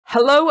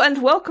Hello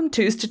and welcome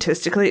to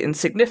Statistically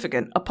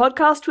Insignificant, a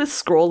podcast with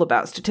scrawl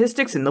about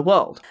statistics in the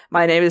world.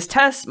 My name is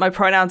Tess, my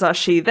pronouns are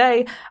she,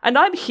 they, and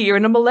I'm here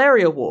in a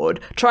malaria ward,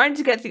 trying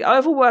to get the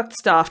overworked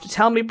staff to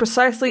tell me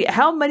precisely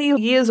how many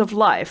years of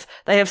life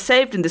they have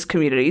saved in this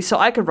community so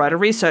I could write a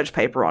research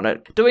paper on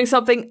it. Doing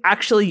something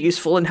actually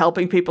useful and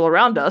helping people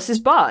around us is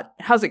Bart.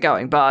 How's it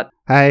going, Bart?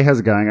 Hey, how's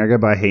it going? I go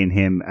by he and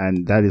him,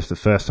 and that is the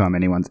first time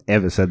anyone's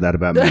ever said that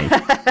about me.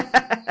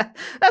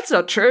 That's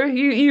not true.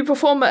 You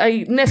perform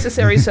a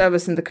necessary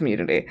service in the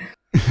community.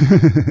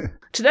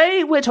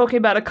 Today, we're talking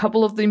about a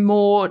couple of the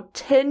more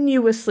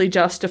tenuously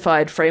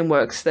justified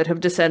frameworks that have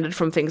descended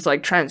from things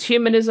like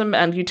transhumanism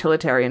and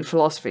utilitarian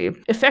philosophy.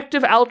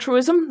 Effective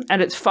altruism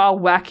and its far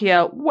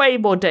wackier, way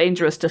more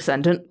dangerous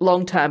descendant,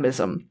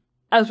 longtermism.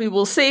 As we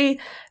will see,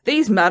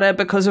 these matter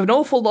because an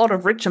awful lot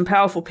of rich and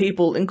powerful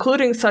people,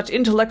 including such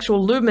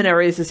intellectual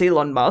luminaries as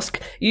Elon Musk,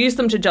 use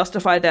them to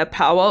justify their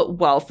power,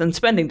 wealth, and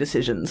spending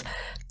decisions.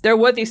 They're a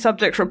worthy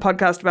subject for a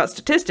podcast about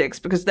statistics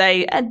because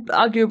they, and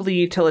arguably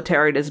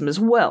utilitarianism as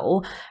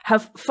well,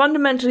 have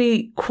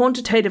fundamentally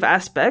quantitative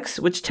aspects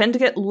which tend to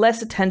get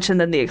less attention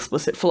than the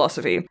explicit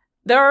philosophy.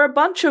 There are a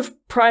bunch of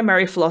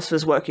primary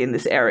philosophers working in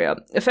this area.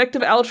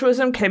 Effective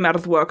altruism came out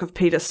of the work of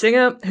Peter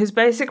Singer, whose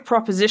basic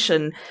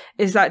proposition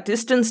is that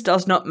distance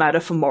does not matter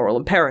for moral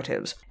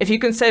imperatives. If you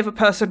can save a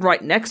person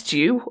right next to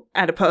you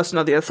and a person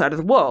on the other side of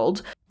the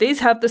world, these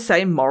have the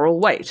same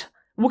moral weight.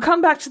 We'll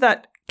come back to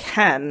that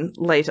can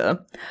later.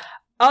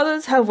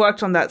 Others have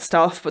worked on that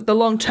stuff, but the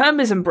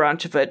long-termism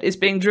branch of it is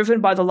being driven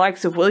by the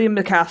likes of William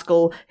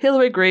MacAskill,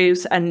 Hilary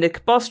Greaves, and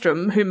Nick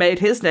Bostrom, who made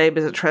his name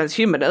as a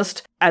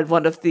transhumanist, and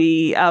one of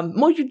the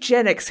more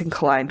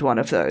eugenics-inclined one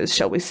of those,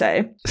 shall we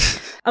say.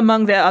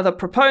 Among their other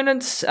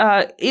proponents,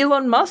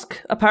 Elon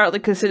Musk apparently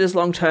considers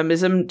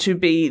long-termism to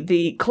be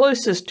the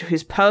closest to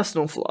his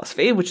personal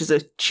philosophy, which is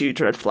a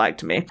huge red flag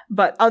to me.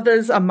 But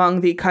others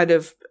among the kind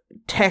of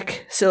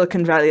tech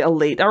Silicon Valley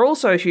elite are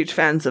also huge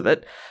fans of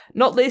it,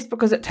 not least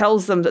because it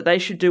tells them that they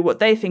should do what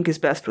they think is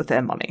best with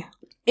their money.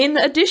 In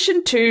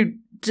addition to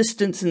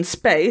distance and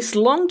space,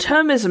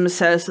 long-termism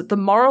says that the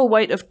moral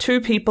weight of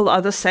two people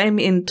are the same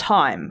in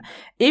time,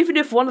 even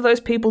if one of those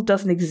people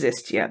doesn't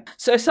exist yet.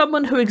 So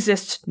someone who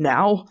exists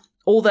now,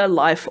 all their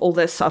life, all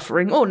their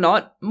suffering, or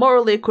not,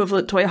 morally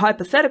equivalent to a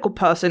hypothetical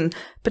person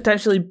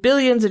potentially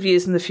billions of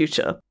years in the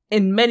future.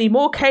 In many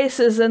more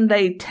cases than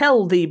they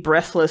tell the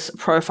breathless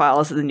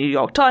profiles of the New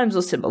York Times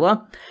or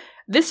similar,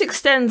 this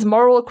extends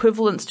moral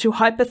equivalence to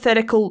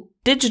hypothetical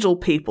digital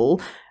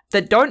people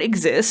that don't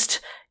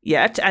exist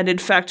yet, and in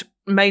fact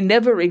may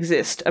never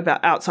exist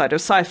outside of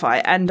sci-fi,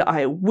 and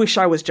I wish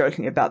I was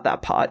joking about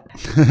that part.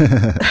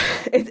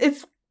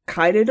 It's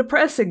kind of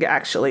depressing,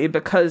 actually,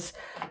 because,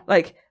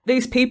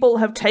 these people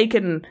have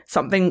taken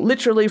something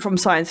literally from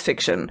science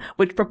fiction,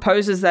 which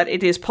proposes that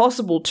it is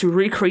possible to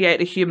recreate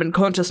a human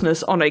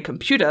consciousness on a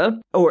computer,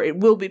 or it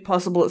will be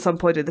possible at some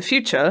point in the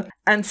future,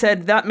 and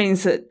said that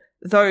means that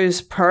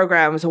those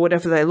programs, or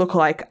whatever they look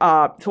like,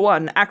 are, for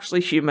one, actually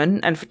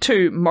human, and for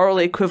two,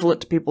 morally equivalent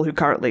to people who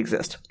currently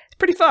exist. It's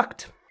pretty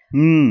fucked.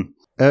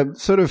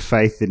 Sort of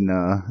faith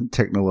in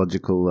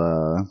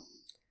technological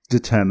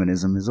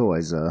determinism is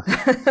always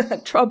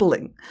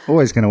troubling.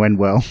 Always going to end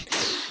well.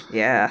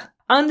 Yeah.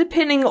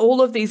 Underpinning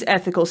all of these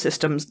ethical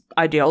systems,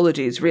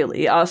 ideologies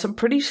really, are some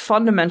pretty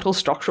fundamental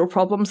structural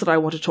problems that I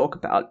want to talk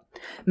about.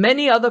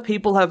 Many other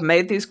people have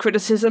made these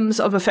criticisms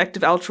of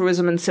effective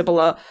altruism and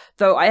similar,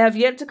 though I have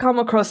yet to come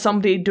across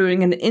somebody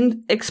doing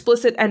an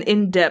explicit and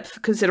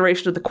in-depth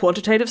consideration of the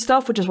quantitative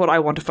stuff, which is what I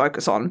want to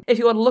focus on. If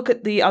you want to look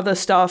at the other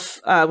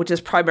stuff, which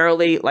is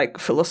primarily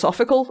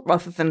philosophical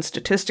rather than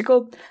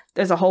statistical,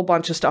 there's a whole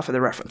bunch of stuff in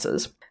the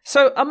references.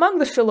 So among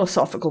the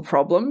philosophical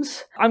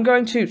problems, I'm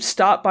going to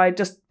start by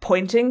just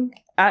pointing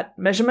at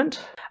measurement.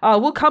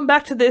 We'll come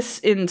back to this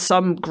in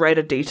some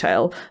greater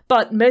detail,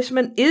 but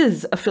measurement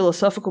is a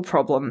philosophical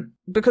problem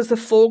because the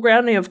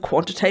foregrounding of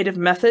quantitative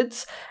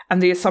methods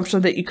and the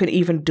assumption that you can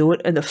even do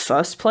it in the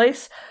first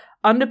place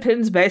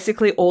underpins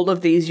basically all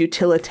of these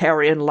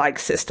utilitarian-like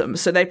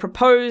systems. So they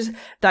propose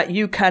that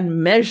you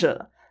can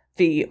measure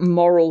the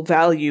moral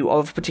value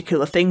of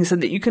particular things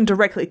and that you can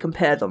directly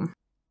compare them.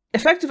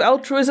 Effective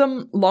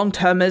altruism,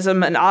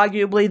 long-termism, and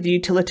arguably the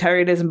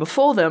utilitarianism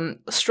before them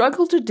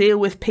struggle to deal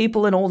with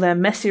people in all their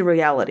messy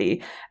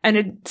reality, and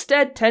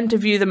instead tend to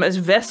view them as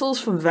vessels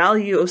for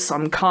value of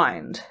some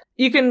kind.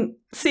 You can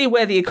see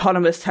where the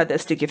economists had their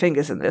sticky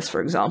fingers in this,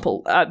 for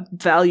example.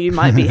 Value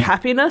might be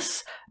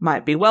happiness,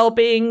 might be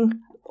well-being,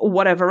 or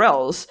whatever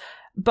else.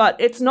 But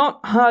it's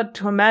not hard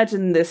to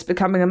imagine this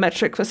becoming a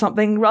metric for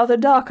something rather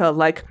darker,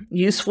 like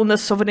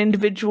usefulness of an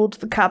individual to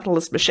the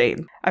capitalist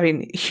machine. I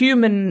mean,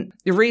 human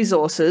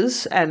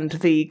resources and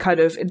the kind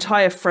of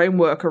entire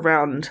framework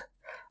around,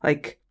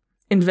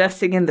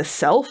 investing in the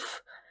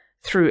self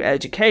through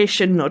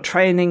education or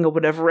training or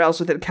whatever else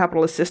within a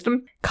capitalist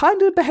system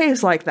kind of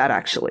behaves like that,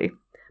 actually.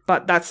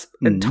 But that's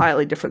an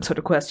entirely different sort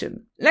of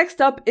question.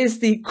 Next up is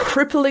the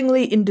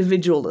cripplingly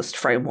individualist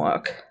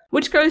framework,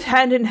 which goes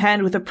hand in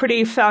hand with a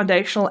pretty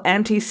foundational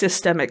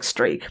anti-systemic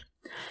streak.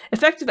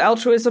 Effective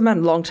altruism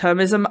and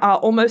long-termism are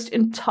almost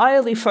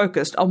entirely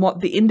focused on what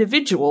the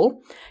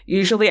individual,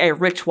 usually a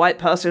rich white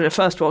person in a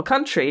first world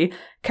country,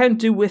 can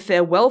do with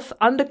their wealth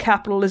under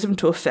capitalism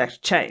to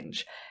effect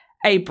change.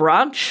 A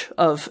branch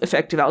of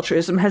effective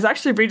altruism has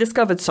actually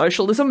rediscovered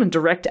socialism and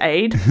direct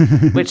aid,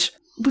 which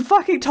we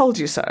fucking told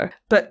you so.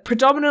 But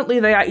predominantly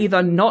they are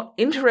either not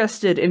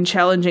interested in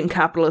challenging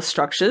capitalist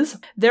structures.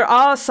 There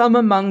are some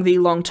among the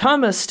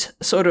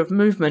long-termist sort of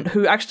movement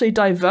who actually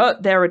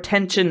divert their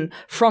attention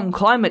from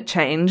climate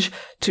change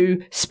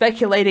to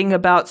speculating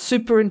about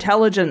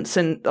superintelligence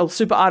and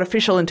super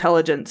artificial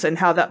intelligence and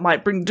how that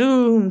might bring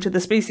doom to the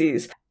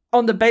species,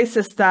 on the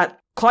basis that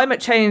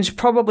climate change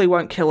probably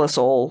won't kill us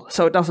all,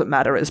 so it doesn't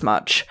matter as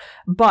much.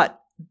 But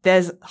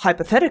there's,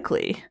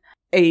 hypothetically,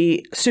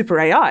 a super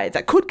AI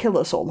that could kill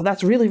us all, and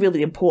that's really,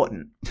 really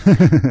important.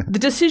 The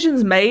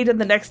decisions made in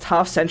the next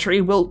half-century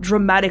will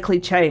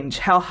dramatically change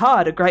how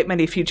hard a great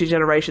many future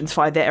generations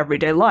find their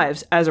everyday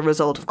lives as a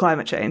result of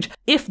climate change.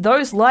 If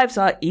those lives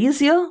are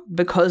easier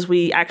because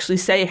we actually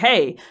say,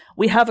 hey,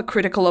 we have a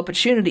critical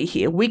opportunity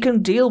here, we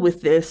can deal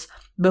with this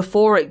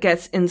before it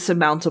gets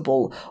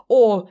insurmountable,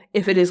 or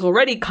if it is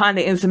already kind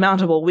of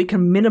insurmountable, we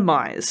can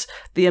minimize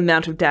the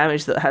amount of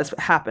damage that has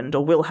happened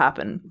or will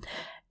happen.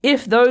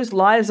 If those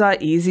lives are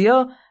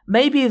easier,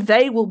 maybe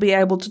they will be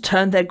able to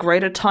turn their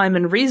greater time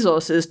and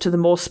resources to the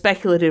more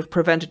speculative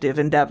preventative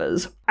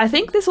endeavors. I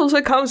think this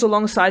also comes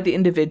alongside the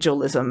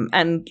individualism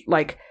and,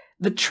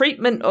 the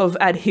treatment of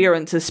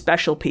adherents as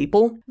special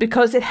people,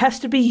 because it has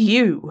to be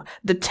you,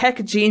 the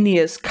tech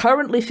genius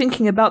currently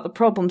thinking about the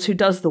problems, who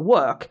does the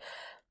work.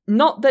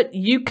 Not that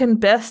you can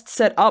best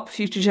set up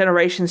future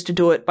generations to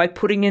do it by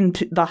putting in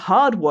the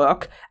hard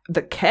work,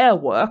 the care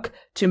work,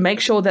 to make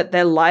sure that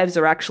their lives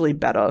are actually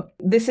better.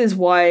 This is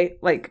why,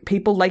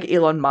 people like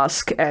Elon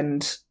Musk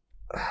and...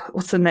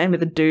 what's the name of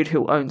the dude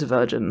who owns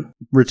Virgin?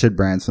 Richard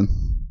Branson.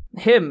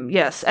 Him,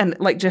 yes. And,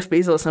 Jeff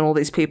Bezos and all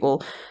these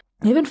people.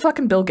 Even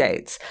fucking Bill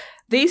Gates.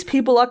 These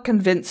people are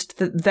convinced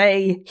that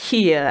they,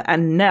 here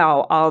and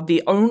now, are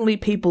the only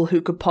people who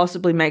could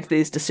possibly make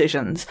these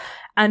decisions.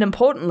 And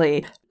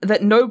importantly,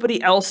 that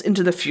nobody else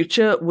into the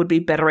future would be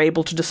better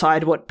able to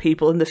decide what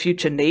people in the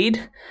future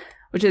need,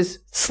 which is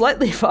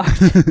slightly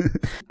fucked.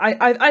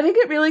 I think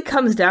it really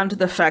comes down to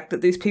the fact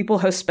that these people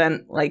have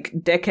spent,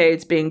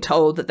 decades being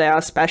told that they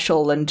are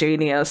special and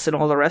genius and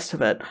all the rest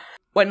of it.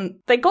 When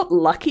they got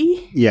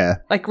lucky,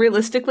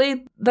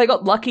 realistically, they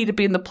got lucky to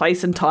be in the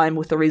place and time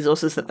with the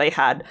resources that they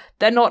had.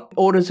 They're not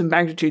orders of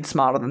magnitude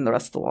smarter than the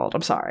rest of the world,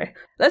 I'm sorry.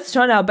 Let's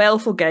turn our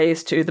baleful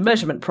gaze to the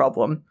measurement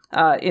problem.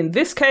 In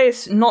this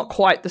case, not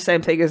quite the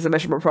same thing as the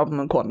measurement problem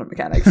in quantum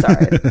mechanics,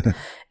 sorry.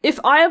 If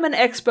I am an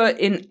expert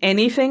in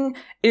anything,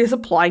 it is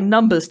applying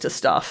numbers to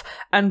stuff.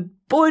 And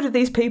boy, do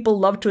these people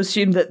love to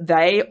assume that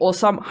they, or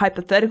some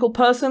hypothetical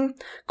person,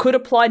 could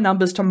apply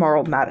numbers to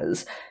moral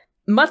matters.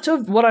 Much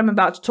of what I'm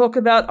about to talk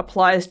about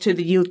applies to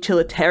the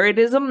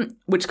utilitarianism,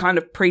 which kind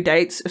of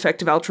predates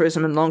effective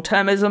altruism and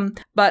long-termism,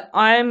 but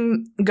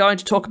I'm going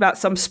to talk about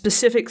some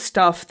specific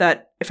stuff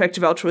that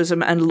effective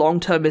altruism and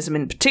long-termism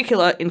in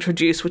particular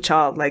introduce, which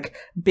are,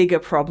 bigger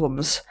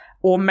problems,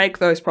 or make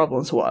those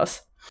problems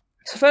worse.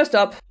 So first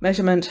up,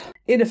 measurement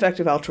in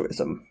effective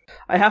altruism.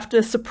 I have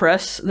to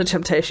suppress the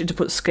temptation to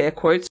put scare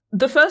quotes.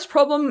 The first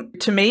problem,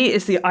 to me,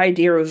 is the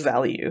idea of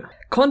value.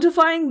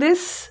 Quantifying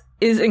this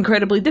is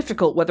incredibly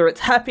difficult, whether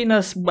it's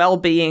happiness,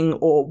 well-being,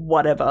 or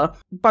whatever,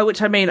 by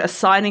which I mean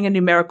assigning a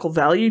numerical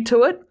value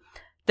to it,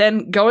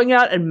 then going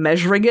out and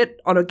measuring it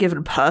on a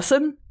given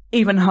person,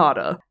 even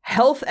harder.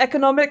 Health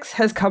economics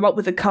has come up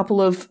with a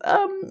couple of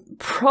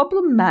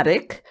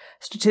problematic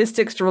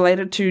statistics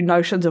related to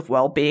notions of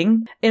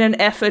well-being in an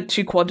effort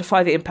to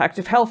quantify the impact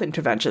of health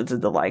interventions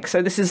and the like.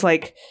 So this is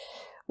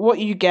what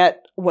you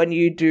get when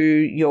you do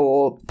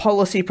your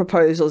policy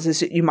proposals is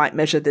that you might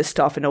measure this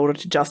stuff in order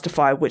to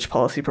justify which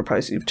policy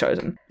proposal you've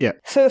chosen. Yeah.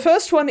 So the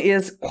first one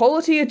is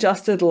quality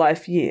adjusted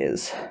life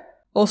years,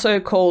 also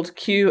called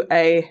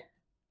QALYS,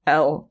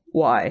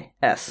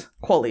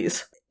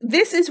 QALYs.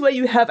 This is where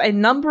you have a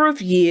number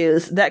of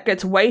years that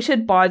gets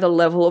weighted by the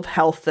level of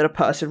health that a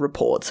person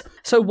reports.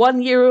 So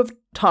 1 year of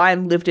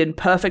time lived in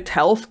perfect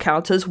health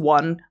counts as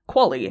one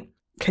QALY.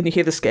 Can you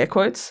hear the scare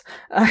quotes?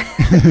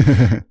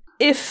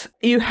 If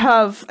you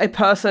have a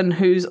person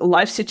whose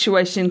life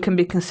situation can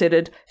be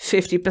considered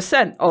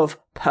 50% of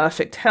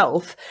perfect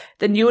health,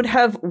 then you would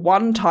have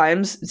 1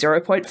 times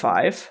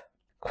 0.5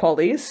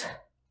 QALYs,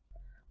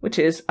 which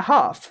is a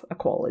half a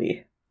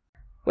QALY,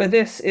 where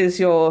this is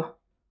your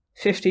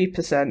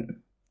 50%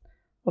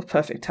 of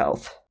perfect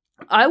health.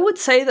 I would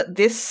say that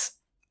this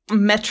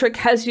metric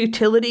has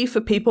utility for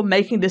people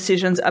making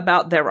decisions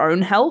about their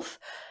own health,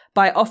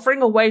 by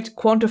offering a way to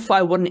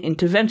quantify what an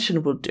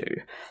intervention will do.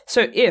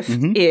 So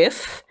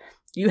if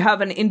you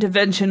have an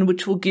intervention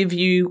which will give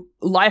you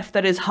life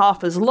that is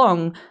half as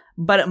long,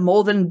 but at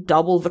more than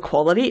double the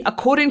quality,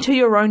 according to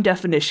your own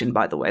definition,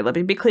 by the way, let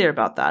me be clear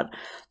about that,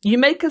 you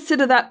may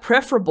consider that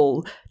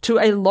preferable to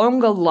a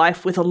longer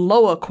life with a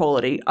lower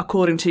quality,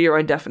 according to your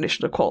own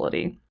definition of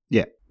quality.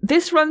 Yeah.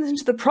 this runs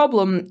into the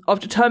problem of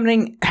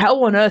determining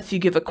how on earth you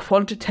give a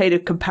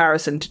quantitative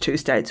comparison to two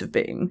states of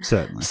being.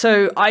 Certainly.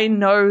 So I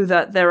know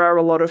that there are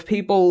a lot of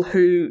people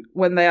who,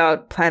 when they are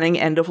planning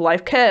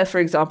end-of-life care, for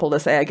example,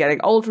 as they are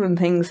getting older and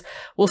things,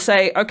 will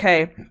say,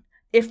 okay,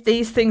 if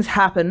these things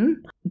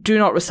happen, do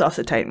not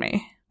resuscitate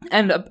me.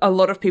 And a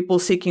lot of people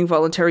seeking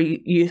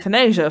voluntary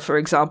euthanasia, for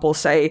example,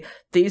 say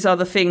these are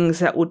the things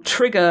that would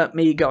trigger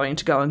me going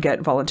to go and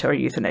get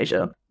voluntary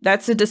euthanasia.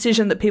 That's a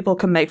decision that people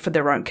can make for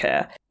their own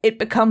care. It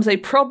becomes a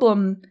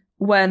problem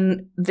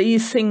when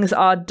these things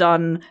are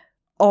done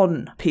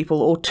on people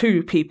or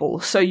to people.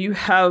 So you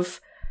have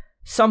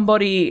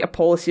somebody, a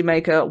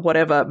policymaker,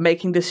 whatever,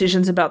 making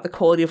decisions about the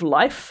quality of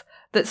life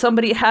that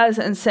somebody has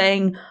and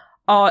saying,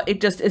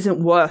 it just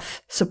isn't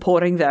worth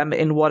supporting them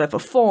in whatever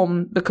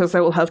form because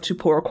they will have too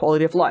poor a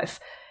quality of life.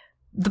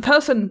 The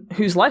person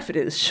whose life it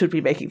is should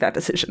be making that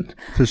decision.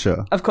 For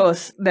sure. Of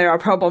course, there are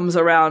problems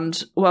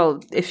around,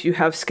 well, if you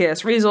have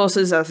scarce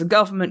resources as a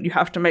government, you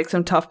have to make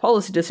some tough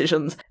policy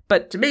decisions.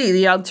 But to me,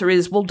 the answer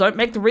is, well, don't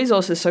make the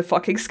resources so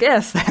fucking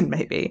scarce then,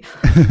 maybe.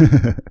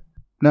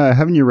 No,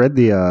 haven't you read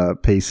the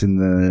piece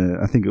in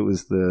I think it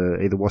was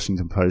either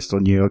Washington Post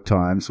or New York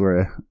Times,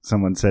 where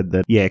someone said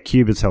that, yeah,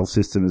 Cuba's health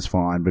system is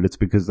fine, but it's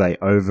because they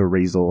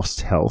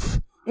over-resourced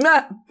health.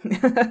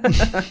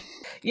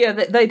 Yeah,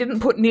 they didn't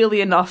put nearly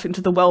enough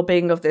into the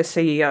well-being of their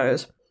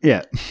CEOs.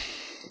 Yeah.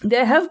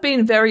 There have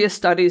been various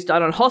studies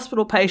done on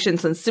hospital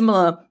patients and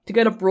similar to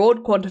get a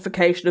broad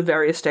quantification of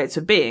various states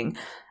of being.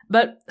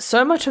 But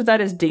so much of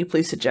that is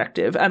deeply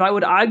subjective, and I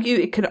would argue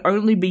it can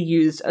only be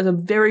used as a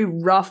very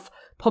rough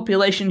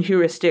population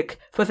heuristic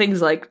for things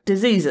like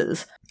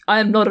diseases. I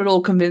am not at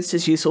all convinced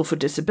it's useful for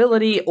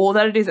disability or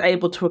that it is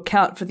able to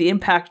account for the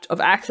impact of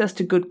access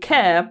to good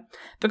care,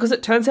 because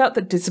it turns out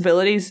that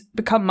disabilities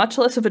become much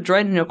less of a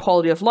drain on your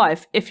quality of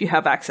life if you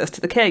have access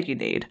to the care you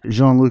need.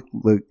 Jean-Luc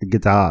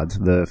Godard,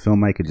 the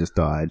filmmaker, just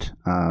died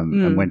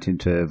and went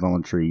into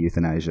voluntary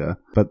euthanasia.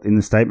 But in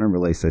the statement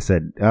release, they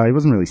said he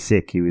wasn't really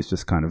sick, he was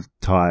just kind of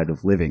tired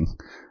of living.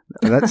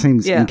 That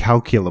seems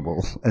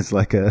incalculable as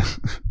like a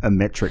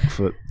metric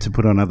to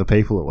put on other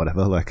people or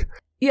whatever.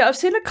 Yeah, I've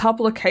seen a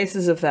couple of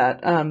cases of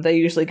that. They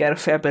usually get a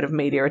fair bit of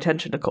media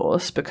attention, of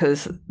course,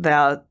 because they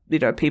are,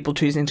 people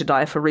choosing to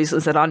die for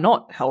reasons that are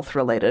not health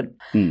related.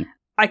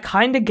 I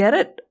kind of get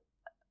it,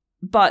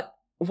 but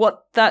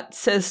what that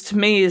says to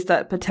me is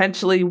that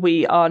potentially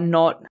we are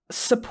not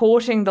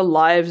supporting the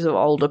lives of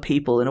older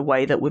people in a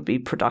way that would be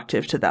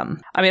productive to them.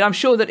 I mean, I'm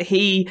sure that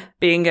he,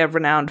 being a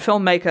renowned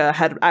filmmaker,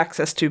 had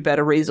access to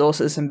better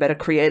resources and better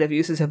creative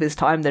uses of his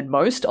time than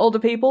most older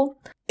people.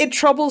 It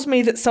troubles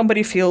me that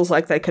somebody feels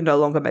like they can no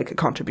longer make a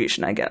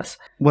contribution, I guess.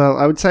 Well,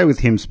 I would say with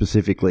him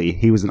specifically,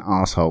 he was an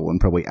asshole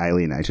and probably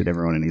alienated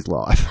everyone in his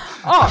life.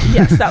 Oh,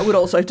 yes, that would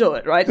also do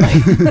it, right?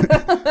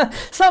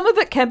 Some of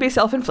it can be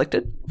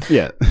self-inflicted.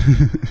 Yeah.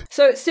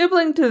 So,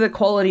 sibling to the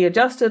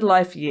quality-adjusted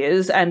life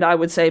years, and I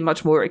would say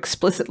much more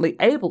explicitly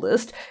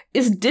ableist,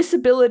 is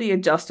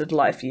disability-adjusted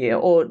life year,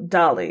 or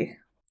DALY.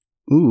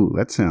 Ooh,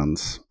 that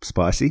sounds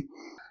spicy.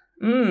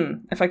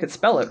 If I could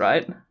spell it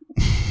right.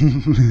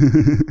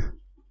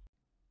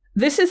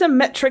 This is a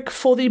metric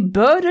for the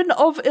burden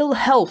of ill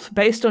health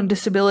based on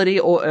disability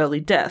or early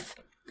death.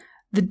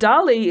 The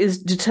DALY is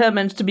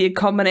determined to be a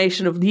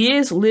combination of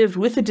years lived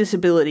with a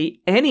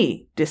disability,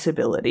 any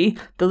disability.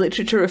 The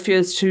literature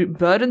refers to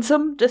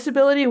burdensome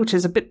disability, which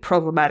is a bit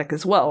problematic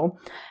as well,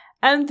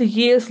 and the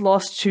years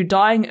lost to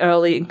dying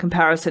early in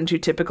comparison to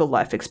typical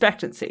life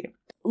expectancy.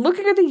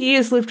 Looking at the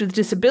years lived with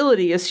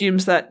disability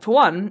assumes that, for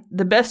one,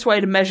 the best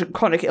way to measure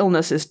chronic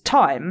illness is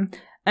time,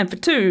 and for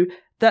two,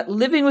 that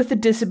living with a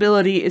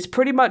disability is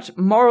pretty much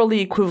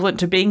morally equivalent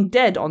to being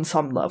dead on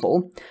some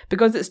level,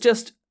 because it's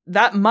just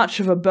that much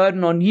of a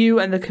burden on you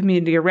and the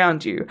community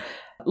around you.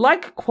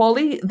 Like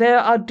QALY, there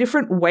are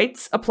different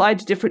weights applied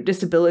to different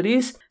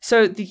disabilities,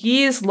 so the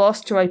years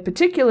lost to a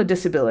particular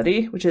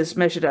disability, which is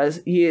measured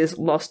as years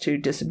lost to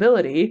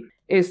disability,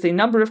 is the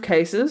number of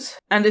cases,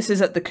 and this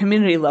is at the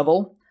community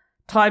level,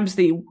 times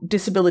the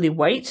disability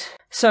weight.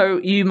 So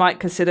you might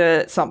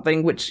consider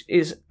something which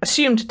is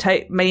assumed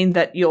to mean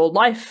that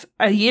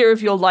a year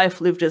of your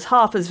life lived is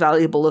half as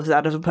valuable as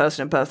that of a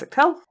person in perfect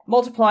health,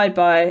 multiplied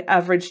by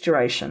average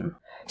duration.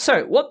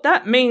 So what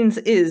that means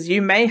is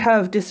you may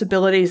have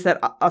disabilities that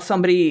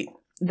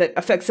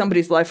affect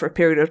somebody's life for a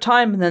period of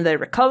time and then they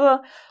recover,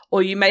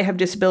 or you may have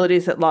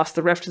disabilities that last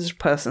the rest of the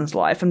person's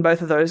life, and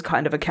both of those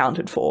kind of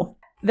accounted for.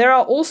 There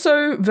are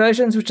also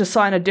versions which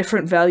assign a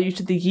different value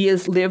to the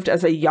years lived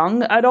as a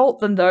young adult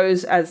than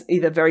those as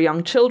either very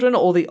young children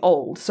or the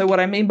old. So what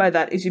I mean by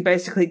that is you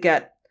basically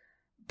get,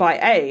 by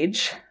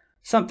age,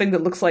 something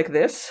that looks like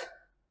this.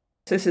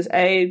 This is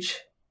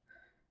age,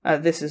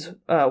 this is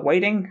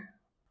waiting.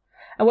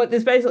 And what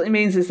this basically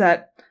means is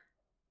that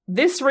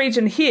this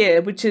region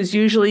here, which is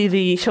usually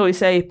the, shall we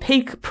say,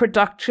 peak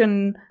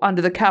production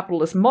under the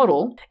capitalist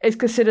model, is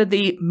considered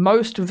the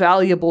most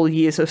valuable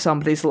years of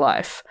somebody's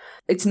life.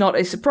 It's not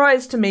a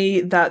surprise to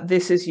me that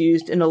this is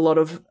used in a lot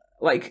of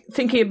like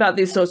thinking about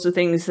these sorts of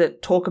things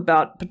that talk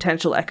about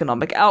potential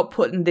economic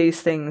output and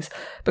these things,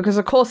 because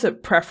of course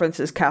it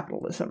preferences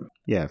capitalism.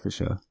 Yeah, for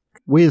sure.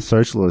 We as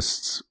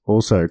socialists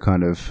also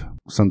kind of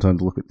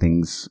sometimes look at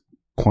things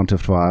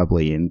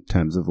quantifiably in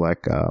terms of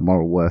like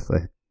moral worth,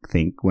 I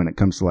think, when it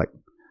comes to like,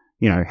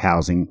 you know,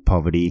 housing,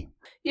 poverty,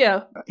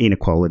 yeah,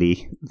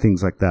 inequality,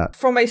 things like that.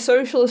 From a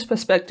socialist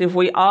perspective,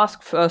 we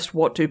ask first,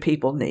 what do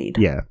people need?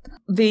 Yeah.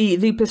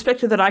 The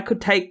perspective that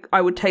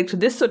I would take to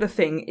this sort of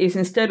thing is,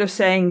 instead of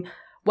saying,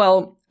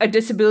 well, a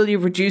disability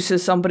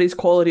reduces somebody's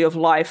quality of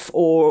life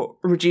or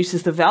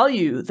reduces the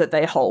value that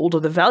they hold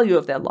or the value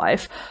of their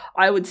life,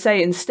 I would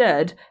say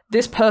instead,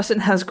 this person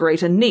has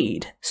greater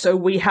need. So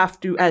we have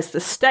to, as the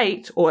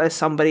state or as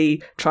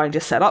somebody trying to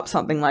set up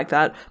something like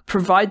that,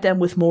 provide them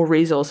with more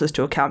resources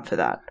to account for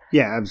that.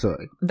 Yeah,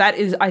 absolutely. That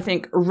is, I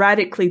think,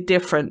 radically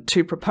different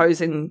to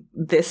proposing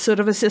this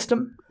sort of a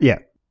system. Yeah.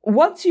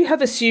 Once you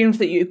have assumed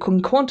that you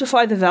can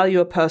quantify the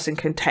value a person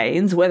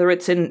contains, whether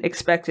it's in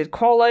expected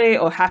quality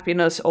or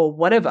happiness or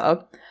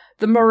whatever,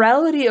 the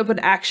morality of an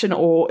action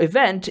or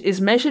event is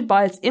measured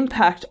by its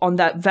impact on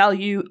that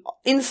value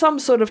in some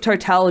sort of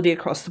totality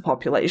across the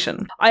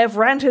population. I have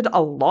ranted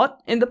a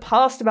lot in the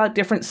past about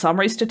different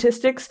summary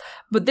statistics,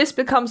 but this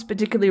becomes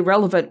particularly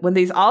relevant when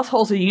these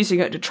assholes are using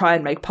it to try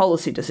and make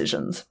policy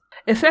decisions.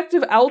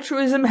 Effective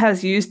altruism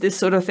has used this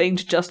sort of thing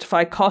to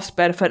justify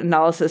cost-benefit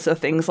analysis of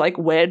things like,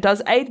 where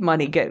does aid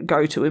money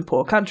go to in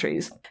poor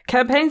countries?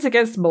 Campaigns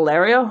against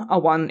malaria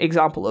are one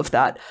example of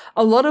that.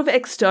 A lot of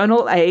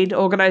external aid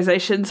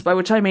organizations, by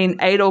which I mean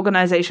aid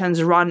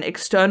organizations run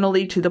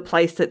externally to the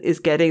place that is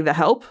getting the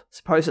help,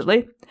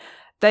 supposedly,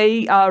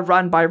 they are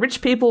run by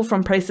rich people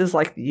from places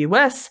like the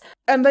US,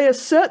 and they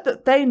assert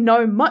that they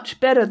know much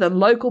better than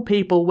local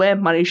people where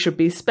money should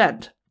be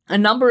spent. A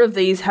number of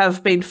these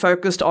have been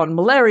focused on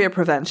malaria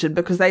prevention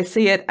because they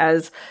see it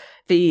as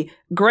the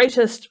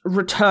greatest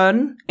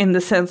return in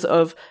the sense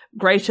of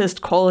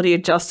greatest quality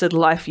adjusted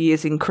life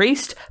years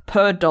increased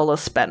per dollar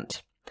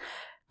spent.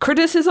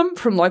 Criticism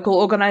from local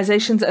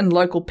organizations and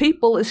local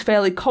people is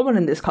fairly common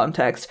in this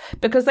context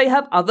because they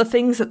have other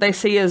things that they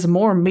see as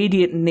more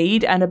immediate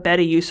need and a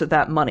better use of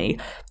that money.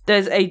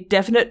 There's a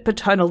definite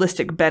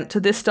paternalistic bent to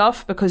this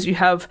stuff because you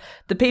have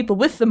the people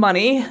with the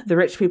money, the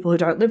rich people who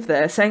don't live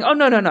there, saying, oh,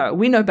 no,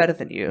 we know better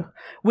than you.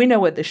 We know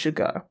where this should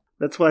go.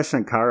 That's why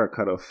Sankara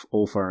cut off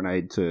all foreign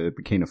aid to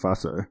Burkina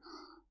Faso.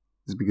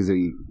 It's because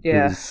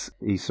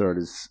he saw it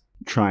as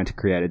trying to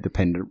create a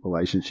dependent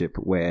relationship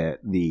where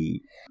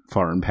the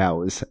foreign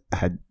powers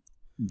had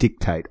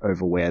dictate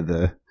over where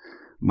the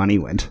money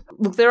went.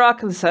 Look, there are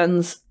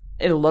concerns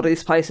in a lot of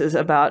these places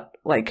about,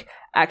 like,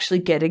 actually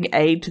getting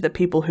aid to the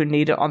people who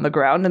need it on the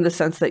ground, in the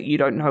sense that you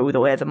don't know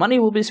where the money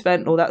will be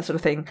spent and all that sort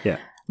of thing. Yeah.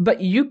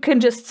 But you can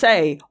just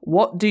say,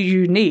 what do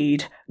you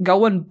need?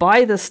 Go and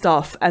buy the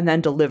stuff and then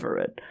deliver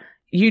it.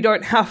 You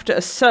don't have to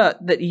assert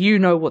that you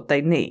know what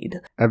they need.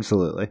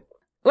 Absolutely.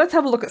 Let's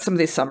have a look at some of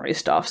this summary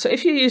stuff. So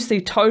if you use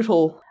the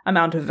total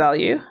amount of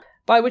value,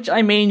 by which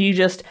I mean you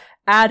just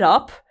add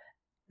up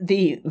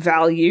the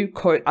value,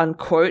 quote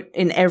unquote,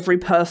 in every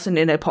person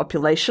in a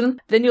population,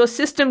 then your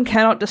system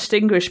cannot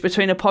distinguish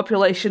between a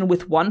population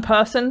with one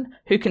person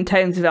who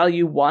contains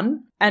value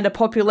 1 and a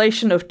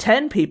population of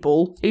 10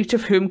 people, each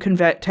of whom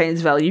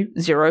contains value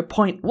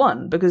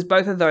 0.1, because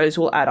both of those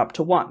will add up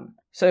to 1.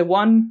 So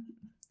 1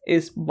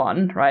 is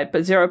 1, right?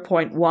 But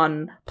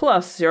 0.1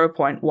 plus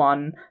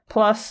 0.1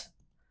 plus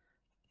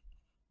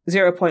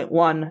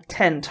 0.1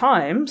 10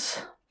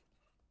 times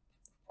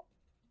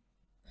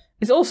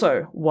is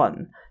also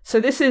 1. So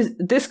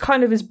this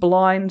kind of is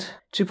blind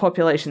to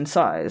population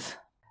size.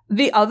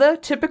 The other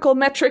typical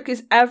metric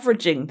is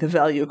averaging the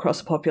value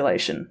across a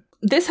population.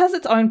 This has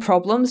its own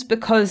problems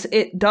because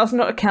it does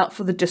not account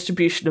for the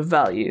distribution of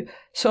value.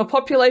 So a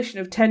population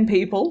of 10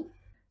 people,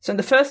 so in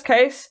the first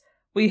case,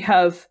 we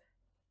have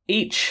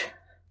each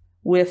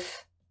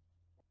with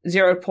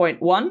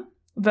 0.1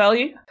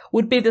 value,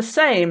 would be the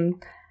same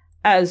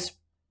as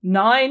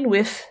 9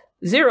 with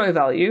 0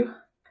 value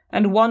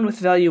and 1 with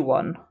value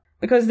 1,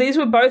 because these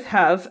would both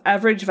have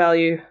average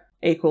value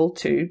equal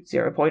to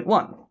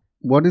 0.1.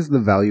 What is the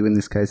value in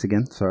this case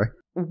again? Sorry.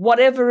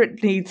 Whatever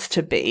it needs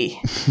to be.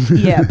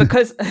 Yeah,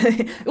 because...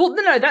 well,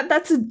 no,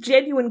 that's a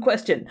genuine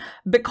question.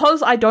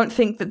 Because I don't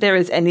think that there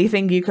is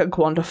anything you can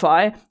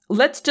quantify,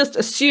 let's just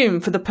assume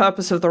for the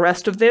purpose of the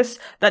rest of this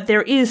that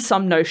there is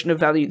some notion of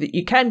value that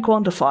you can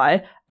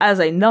quantify as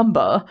a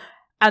number,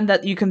 and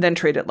that you can then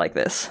treat it like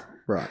this.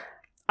 Right.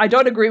 I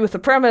don't agree with the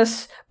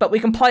premise, but we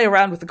can play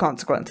around with the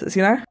consequences,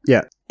 you know?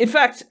 Yeah. In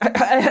fact,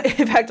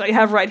 I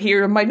have right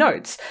here in my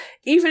notes,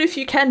 even if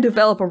you can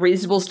develop a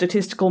reasonable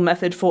statistical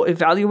method for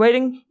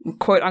evaluating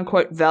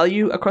quote-unquote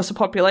value across a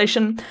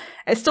population,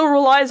 it still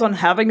relies on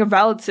having a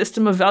valid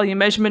system of value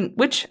measurement,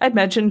 which, I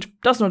mentioned,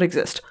 does not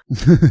exist.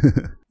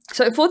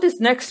 So for this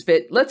next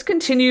bit, let's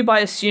continue by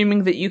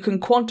assuming that you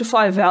can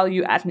quantify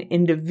value at an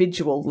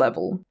individual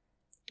level.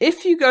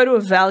 If you go to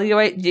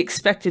evaluate the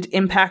expected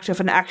impact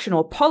of an action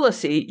or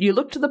policy, you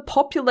look to the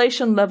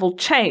population level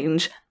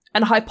change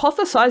and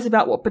hypothesize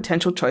about what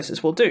potential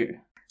choices will do.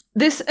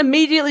 This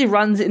immediately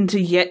runs into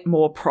yet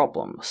more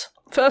problems.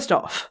 First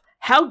off,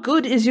 how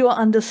good is your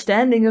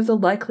understanding of the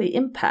likely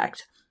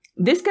impact?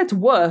 This gets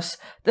worse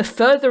the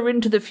further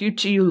into the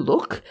future you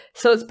look,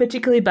 so it's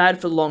particularly bad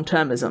for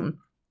long-termism.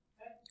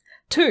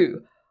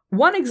 2.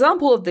 One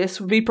example of this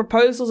would be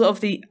proposals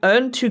of the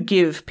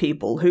earn-to-give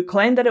people who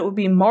claim that it would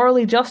be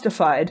morally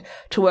justified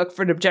to work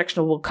for an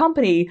objectionable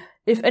company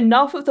if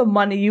enough of the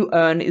money you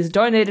earn is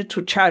donated to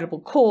a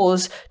charitable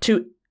cause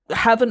to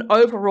have an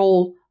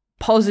overall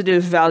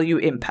positive value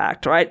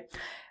impact, right?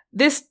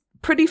 This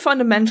pretty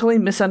fundamentally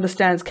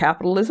misunderstands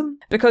capitalism,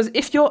 because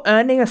if you're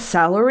earning a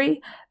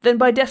salary, then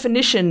by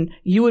definition,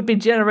 you would be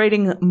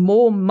generating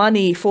more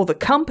money for the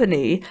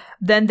company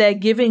than they're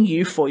giving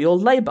you for your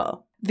labor.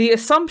 The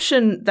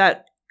assumption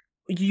that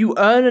you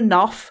earn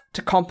enough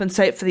to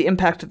compensate for the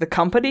impact of the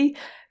company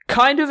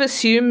kind of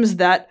assumes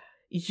that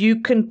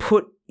you can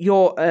put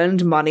your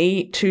earned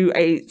money to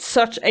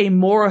such a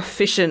more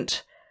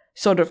efficient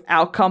sort of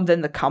outcome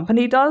than the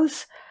company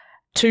does,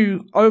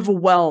 to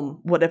overwhelm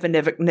whatever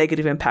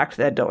negative impact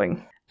they're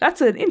doing.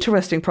 That's an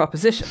interesting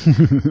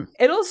proposition.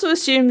 It also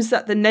assumes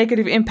that the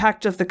negative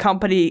impact of the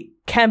company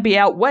can be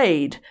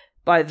outweighed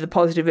by the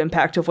positive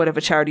impact of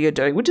whatever charity you're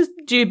doing, which is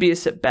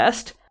dubious at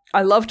best.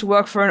 I love to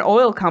work for an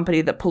oil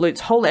company that pollutes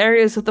whole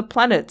areas of the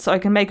planet so I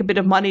can make a bit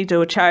of money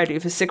to a charity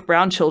for sick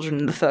brown children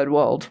in the third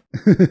world.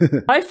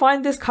 I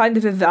find this kind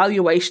of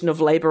evaluation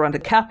of labor under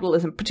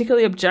capitalism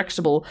particularly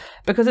objectionable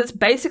because it's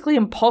basically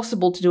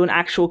impossible to do an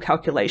actual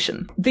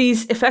calculation.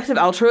 These effective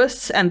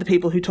altruists and the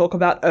people who talk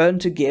about earn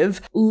to give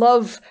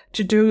love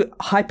to do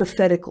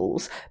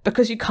hypotheticals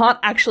because you can't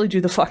actually do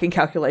the fucking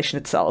calculation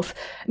itself.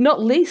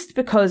 Not least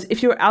because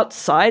if you're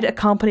outside a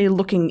company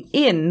looking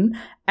in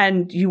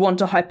and you want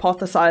to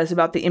hypothesize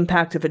about the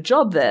impact of a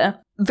job there,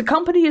 the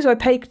company is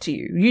opaque to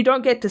you. You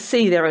don't get to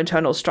see their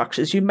internal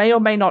structures. You may or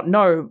may not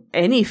know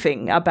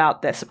anything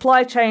about their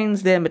supply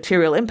chains, their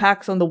material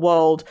impacts on the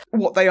world,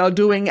 what they are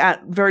doing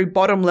at very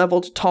bottom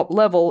level to top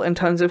level in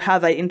terms of how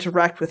they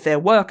interact with their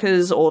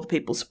workers or the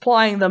people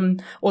supplying them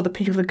or the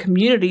people in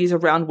communities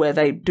around where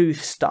they do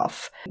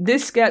stuff.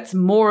 This gets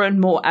more and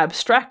more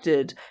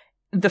abstracted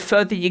the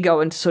further you go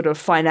into sort of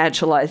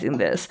financializing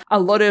this. A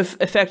lot of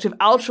effective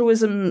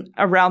altruism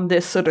around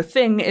this sort of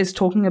thing is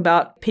talking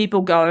about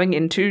people going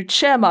into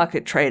share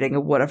market trading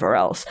or whatever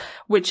else,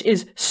 which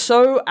is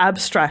so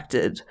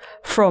abstracted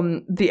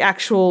from the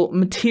actual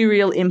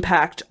material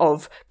impact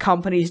of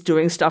companies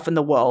doing stuff in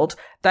the world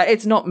that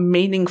it's not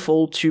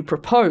meaningful to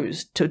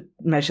propose to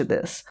measure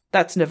this.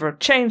 That's never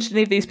changed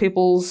any of these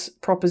people's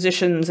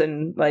propositions,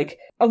 and like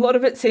a lot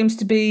of it seems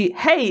to be,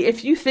 hey,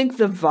 if you think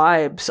the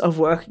vibes of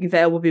working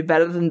there will be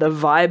better than the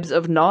vibes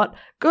of not,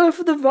 go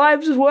for the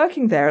vibes of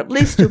working there. At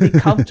least you'll be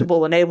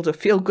comfortable and able to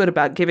feel good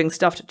about giving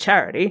stuff to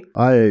charity.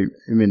 I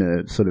am in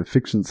a sort of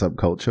fiction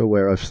subculture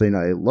where I've seen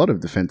a lot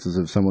of defenses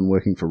of someone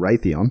working for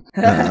Raytheon.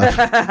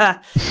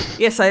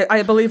 Yes,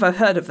 I believe I've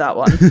heard of that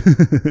one.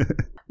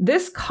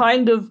 This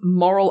kind of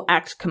moral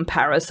act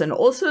comparison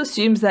also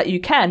assumes that you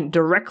can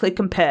directly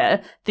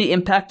compare the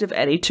impact of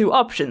any two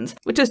options,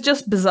 which is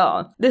just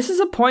bizarre. This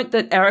is a point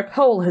that Eric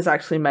Hole has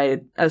actually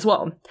made as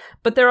well.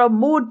 But there are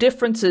more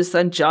differences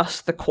than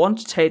just the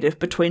quantitative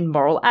between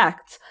moral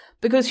acts,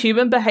 because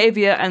human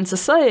behavior and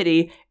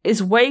society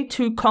is way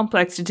too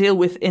complex to deal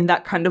with in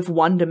that kind of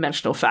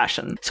one-dimensional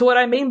fashion. So what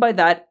I mean by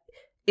that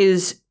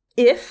is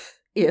if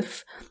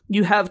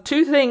you have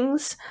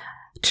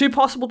two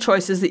possible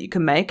choices that you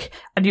can make,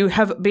 and you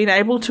have been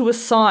able to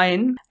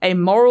assign a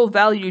moral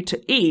value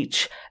to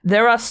each,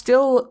 there are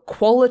still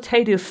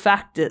qualitative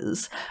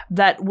factors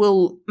that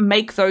will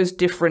make those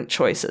different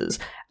choices,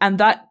 and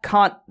that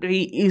can't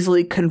be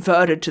easily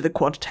converted to the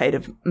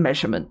quantitative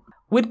measurement.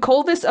 We'd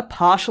call this a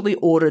partially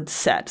ordered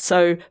set.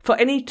 So for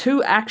any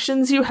two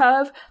actions you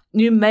have,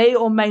 you may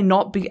or may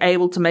not be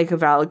able to make a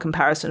valid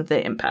comparison of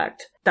their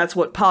impact. That's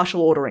what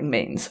partial ordering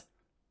means.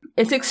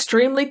 It's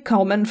extremely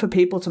common for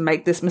people to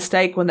make this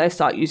mistake when they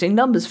start using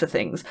numbers for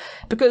things,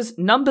 because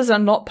numbers are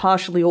not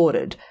partially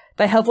ordered.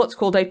 They have what's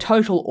called a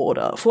total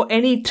order. For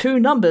any two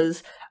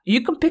numbers,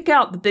 you can pick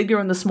out the bigger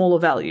and the smaller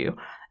value.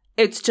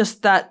 It's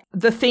just that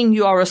the thing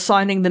you are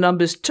assigning the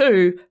numbers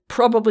to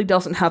probably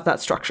doesn't have that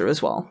structure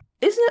as well.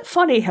 Isn't it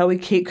funny how we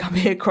keep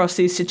coming across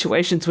these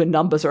situations where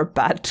numbers are a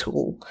bad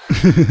tool?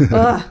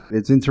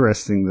 It's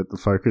interesting that the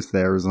focus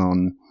there is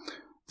on...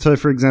 So,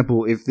 for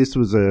example, if this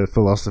was a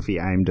philosophy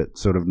aimed at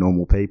sort of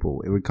normal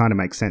people, it would kind of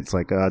make sense.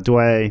 Like, do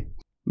I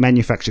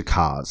manufacture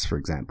cars, for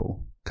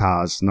example?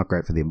 Cars, not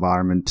great for the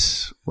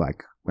environment,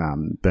 like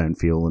burn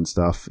fuel and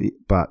stuff,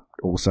 but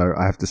also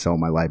I have to sell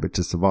my labor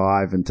to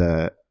survive and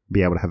to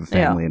be able to have a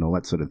family and all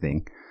that sort of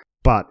thing.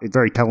 But it's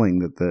very telling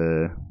that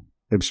the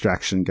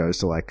abstraction goes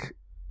to, like,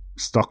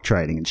 stock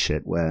trading and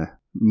shit, where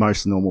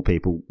most normal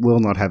people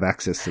will not have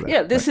access to that.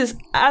 Yeah, this is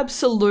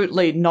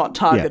absolutely not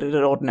targeted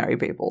at ordinary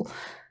people.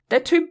 They're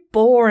too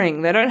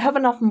boring. They don't have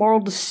enough moral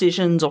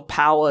decisions or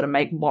power to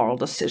make moral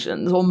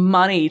decisions or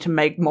money to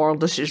make moral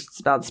decisions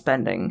about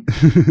spending.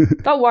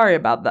 Don't worry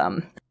about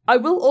them. I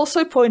will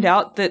also point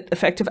out that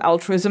effective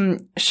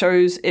altruism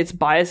shows its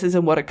biases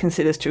in what it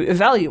considers to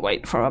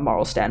evaluate from a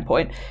moral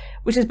standpoint,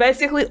 which is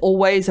basically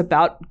always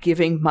about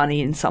giving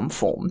money in some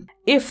form.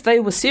 If they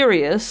were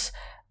serious,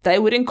 they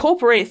would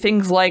incorporate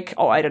things like,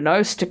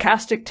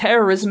 stochastic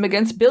terrorism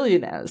against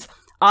billionaires.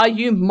 Are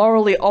you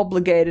morally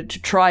obligated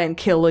to try and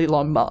kill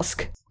Elon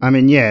Musk? I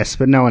mean, yes,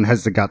 but no one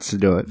has the guts to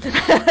do it.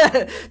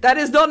 That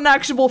is not an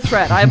actionable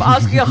threat. I am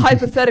asking a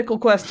hypothetical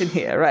question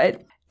here,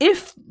 right?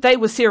 If they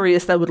were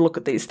serious, they would look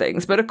at these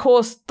things. But of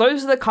course,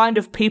 those are the kind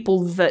of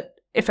people that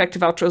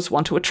effective altruists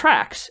want to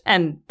attract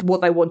and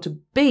what they want to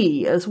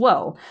be as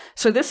well.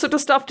 So this sort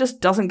of stuff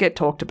just doesn't get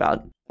talked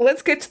about.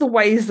 Let's get to the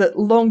ways that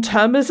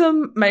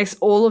long-termism makes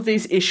all of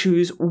these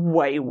issues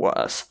way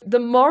worse. The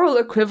moral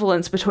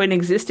equivalence between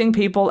existing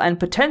people and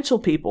potential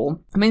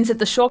people means that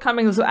the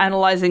shortcomings of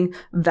analyzing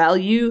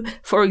value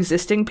for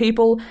existing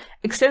people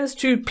extends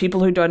to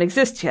people who don't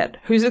exist yet,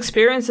 whose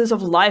experiences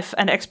of life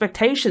and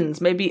expectations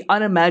may be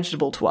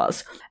unimaginable to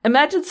us.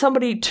 Imagine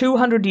somebody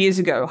 200 years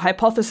ago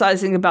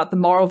hypothesizing about the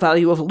moral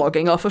value of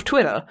logging off of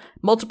Twitter.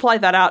 Multiply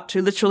that out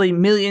to literally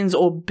millions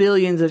or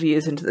billions of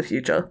years into the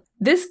future.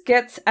 This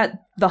gets at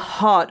the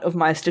heart of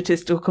my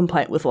statistical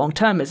complaint with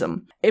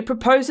long-termism. It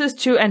proposes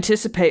to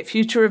anticipate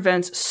future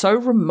events so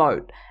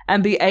remote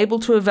and be able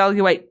to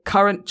evaluate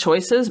current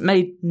choices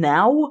made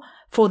now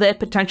for their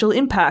potential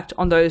impact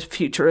on those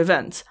future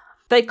events.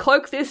 They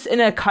cloak this in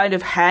a kind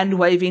of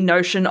hand-wavy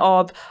notion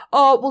of,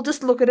 we'll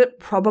just look at it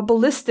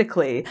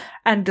probabilistically,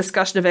 and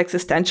discussion of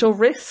existential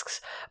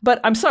risks.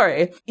 But I'm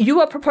sorry, you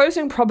are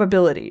proposing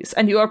probabilities,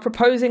 and you are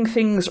proposing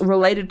things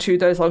related to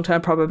those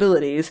long-term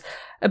probabilities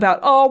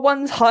about,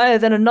 one's higher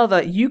than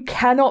another. You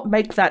cannot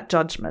make that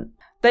judgment.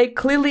 They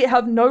clearly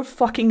have no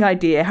fucking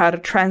idea how to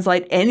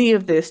translate any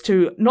of this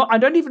to, I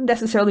don't even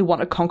necessarily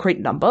want a concrete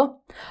number.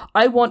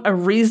 I want a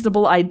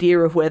reasonable idea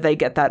of where they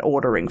get that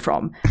ordering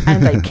from,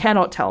 and they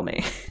cannot tell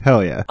me.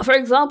 Hell yeah. For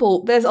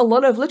example, there's a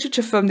lot of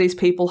literature from these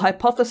people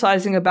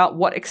hypothesizing about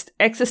what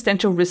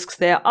existential risks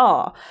there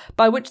are,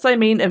 by which they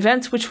mean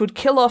events which would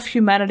kill off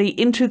humanity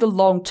into the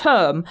long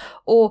term,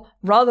 or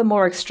rather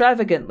more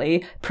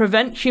extravagantly,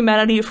 prevent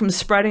humanity from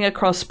spreading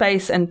across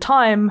space and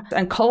time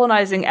and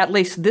colonizing at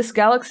least this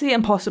galaxy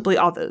and possibly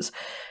others.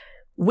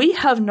 We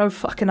have no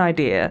fucking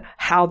idea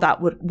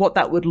what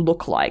that would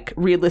look like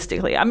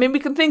realistically. I mean, we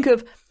can think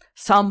of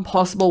some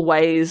possible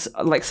ways,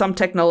 like some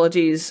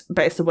technologies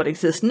based on what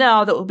exists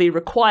now that will be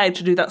required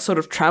to do that sort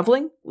of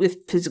traveling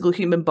with physical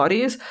human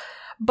bodies,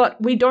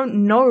 but we don't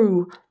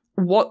know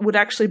what would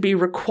actually be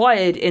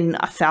required in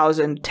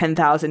 1,000,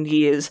 10,000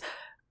 years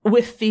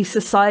with the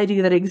society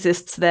that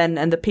exists then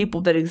and the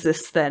people that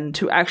exist then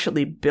to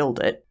actually build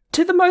it.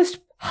 To the most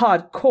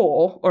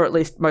hardcore, or at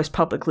least most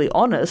publicly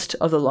honest,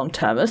 of the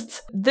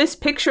long-termists, this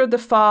picture of the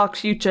far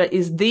future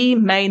is the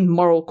main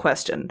moral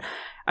question.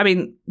 I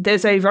mean,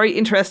 there's a very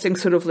interesting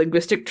sort of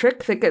linguistic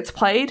trick that gets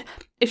played.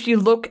 If you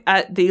look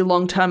at the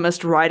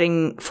long-termist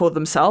writing for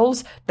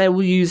themselves, they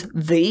will use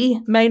the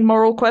main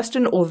moral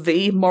question or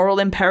the moral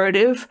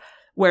imperative,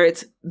 where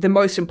it's the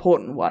most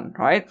important one,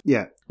 right?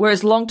 Yeah.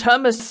 Whereas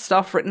long-termist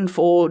stuff written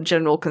for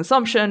general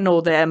consumption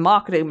or their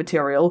marketing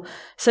material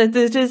says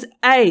this is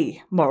a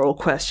moral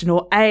question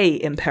or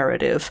a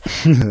imperative.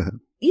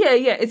 Yeah,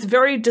 it's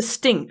very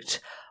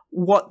distinct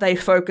what they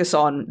focus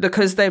on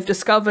because they've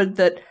discovered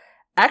that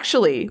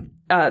actually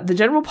the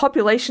general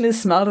population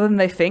is smarter than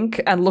they think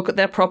and look at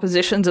their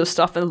propositions of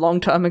stuff in the long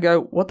term and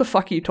go, what the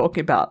fuck are you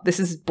talking about? This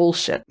is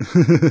bullshit.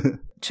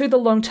 To the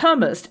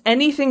long-termist,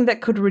 anything that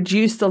could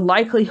reduce the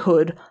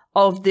likelihood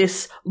of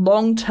this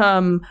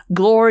long-term,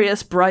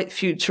 glorious, bright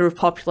future of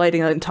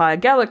populating an entire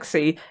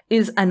galaxy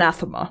is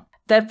anathema.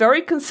 They're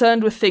very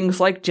concerned with things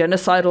like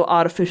genocidal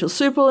artificial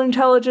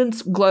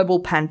superintelligence,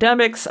 global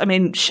pandemics. I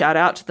mean, shout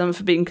out to them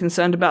for being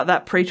concerned about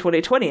that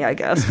pre-2020, I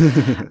guess.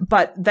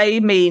 But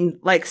they mean,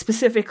 like,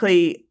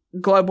 specifically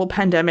global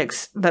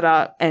pandemics that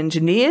are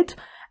engineered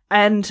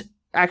and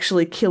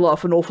actually kill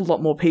off an awful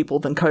lot more people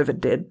than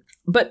COVID did.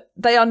 But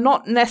they are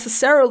not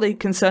necessarily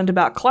concerned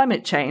about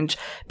climate change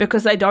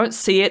because they don't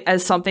see it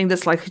as something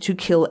that's likely to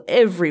kill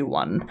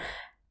everyone.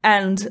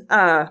 And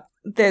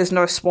there's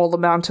no small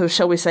amount of,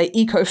 shall we say,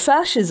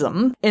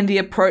 eco-fascism in the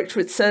approach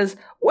which says,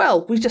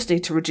 well, we just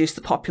need to reduce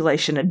the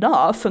population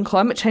enough and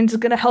climate change is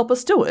going to help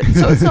us do it.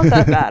 So it's not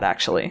that bad,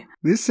 actually.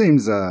 This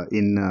seems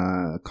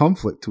in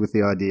conflict with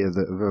the idea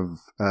of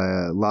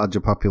a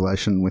larger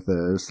population with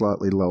a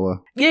slightly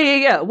lower...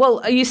 Yeah.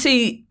 Well, you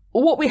see...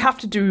 What we have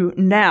to do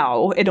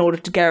now in order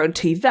to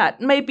guarantee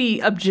that may be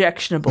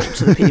objectionable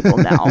to the people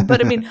now.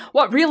 But I mean,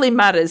 what really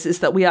matters is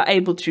that we are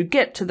able to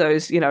get to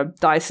those,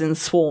 Dyson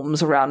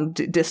swarms around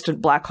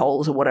distant black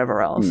holes or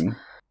whatever else.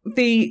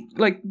 The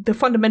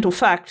fundamental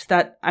fact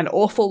that an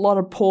awful lot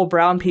of poor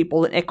brown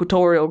people in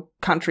equatorial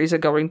countries are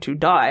going to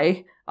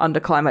die under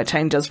climate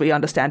change as we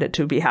understand it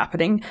to be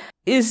happening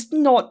is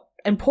not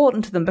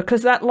important to them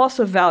because that loss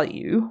of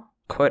value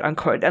quote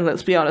unquote. And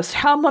let's be honest,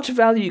 how much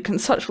value can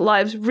such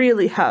lives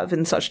really have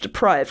in such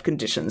deprived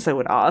conditions, they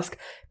would ask,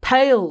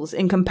 pales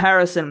in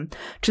comparison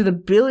to the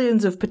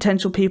billions of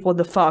potential people in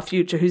the far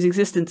future whose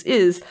existence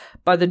is,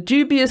 by the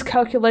dubious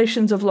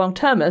calculations of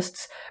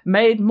long-termists,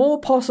 made more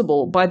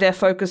possible by their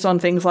focus on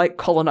things like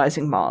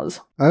colonizing Mars.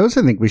 I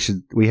also think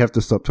we have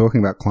to stop talking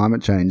about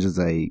climate change as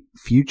a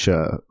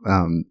future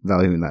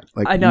value in that.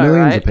 Like, I know,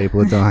 millions right? of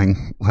people are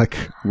dying like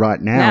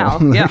right now.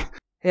 Yeah.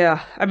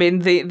 Yeah, I mean,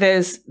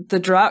 there's the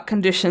drought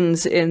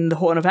conditions in the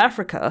Horn of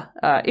Africa.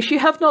 If you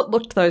have not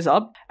looked those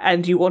up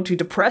and you want to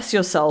depress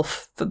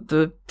yourself for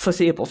the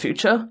foreseeable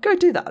future, go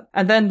do that.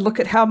 And then look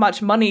at how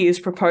much money is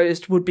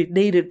proposed would be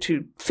needed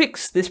to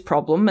fix this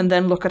problem, and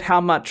then look at how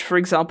much, for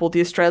example,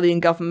 the Australian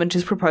government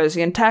is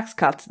proposing in tax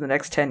cuts in the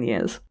next 10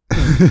 years.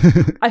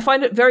 I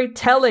find it very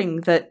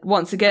telling that,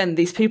 once again,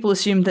 these people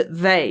assume that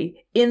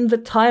they, in the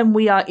time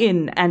we are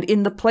in and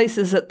in the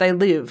places that they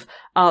live,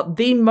 are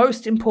the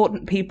most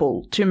important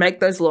people to make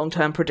those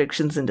long-term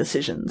predictions and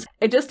decisions.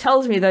 It just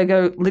tells me they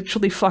go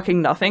literally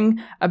fucking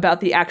nothing about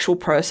the actual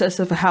process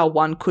of how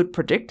one could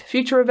predict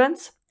future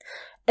events.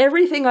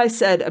 Everything I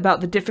said about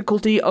the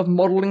difficulty of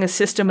modelling a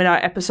system in our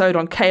episode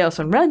on chaos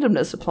and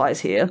randomness applies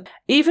here.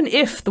 Even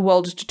if the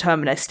world is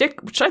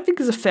deterministic, which I think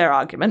is a fair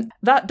argument,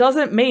 that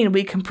doesn't mean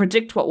we can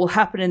predict what will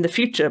happen in the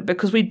future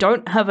because we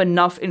don't have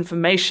enough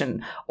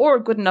information or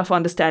a good enough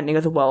understanding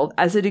of the world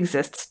as it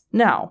exists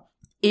now.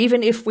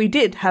 Even if we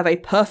did have a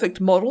perfect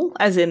model,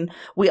 as in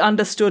we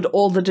understood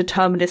all the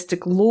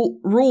deterministic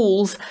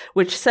rules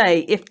which say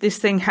if this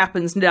thing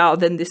happens now,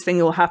 then this thing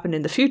will happen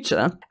in the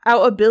future,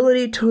 our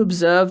ability to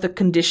observe the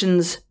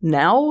conditions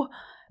now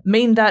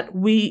mean that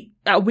we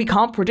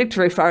can't predict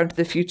very far into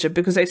the future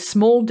because a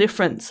small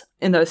difference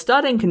in those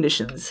starting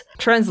conditions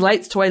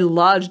translates to a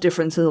large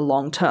difference in the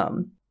long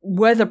term.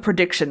 Weather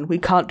prediction, we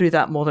can't do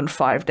that more than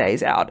 5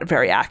 days out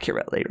very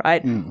accurately,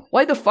 right?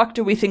 Why the fuck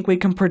do we think we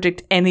can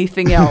predict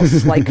anything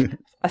else like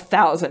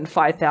 1,000,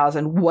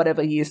 5,000,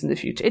 whatever years in the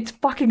future? It's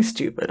fucking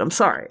stupid, I'm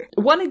sorry.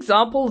 One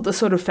example of the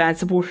sort of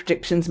fanciful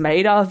predictions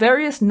made are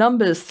various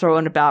numbers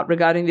thrown about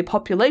regarding the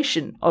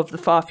population of the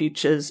far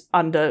futures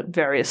under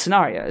various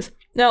scenarios.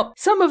 Now,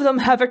 some of them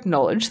have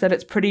acknowledged that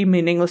it's pretty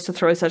meaningless to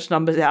throw such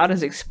numbers out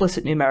as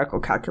explicit numerical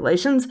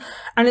calculations,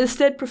 and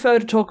instead prefer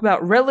to talk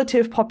about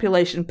relative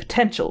population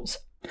potentials.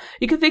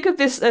 You can think of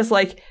this as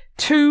like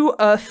two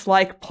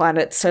Earth-like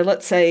planets, so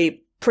let's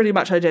say pretty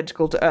much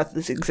identical to Earth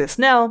as exists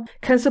now,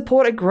 can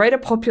support a greater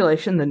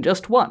population than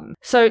just one.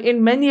 So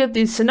in many of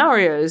these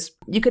scenarios,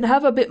 you can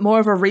have a bit more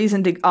of a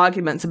reasoned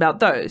arguments about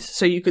those.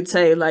 So you could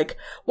say like,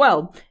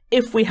 well,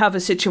 if we have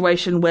a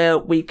situation where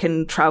we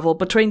can travel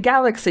between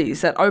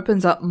galaxies, that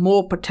opens up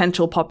more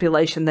potential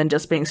population than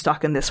just being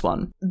stuck in this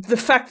one. The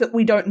fact that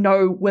we don't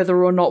know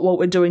whether or not what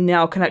we're doing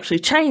now can actually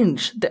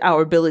change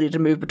our ability to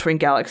move between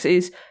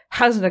galaxies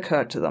hasn't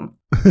occurred to them.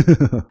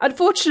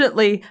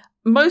 Unfortunately,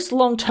 most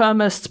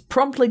long-termists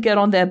promptly get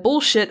on their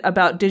bullshit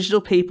about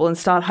digital people and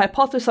start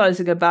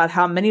hypothesizing about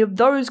how many of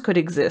those could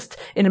exist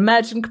in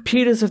imagined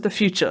computers of the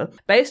future,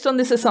 based on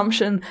this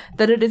assumption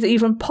that it is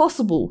even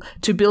possible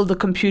to build a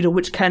computer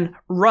which can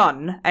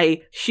run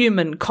a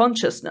human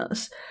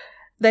consciousness.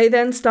 They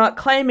then start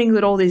claiming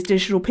that all these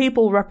digital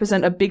people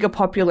represent a bigger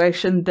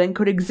population than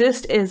could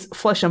exist as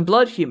flesh and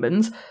blood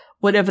humans,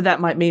 whatever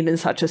that might mean in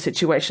such a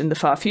situation in the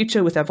far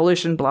future with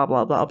evolution, blah,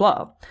 blah, blah,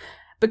 blah.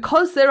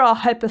 Because there are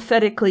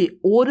hypothetically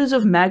orders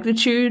of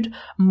magnitude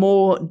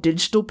more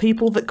digital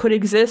people that could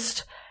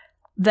exist,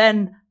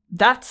 then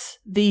that's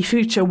the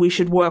future we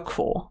should work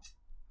for.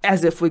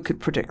 As if we could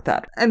predict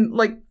that. And,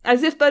 like,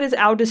 as if that is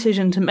our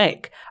decision to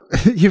make.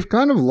 You've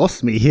kind of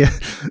lost me here.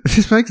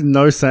 This makes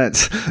no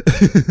sense.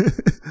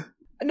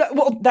 No,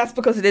 well, that's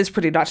because it is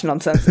pretty much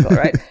nonsensical,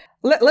 right?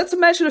 Let's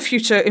imagine a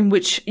future in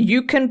which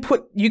you can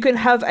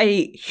have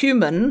a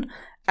human,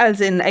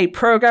 as in a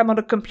program on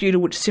a computer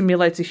which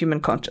simulates a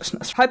human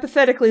consciousness.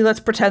 Hypothetically,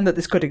 let's pretend that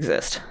this could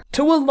exist.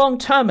 To a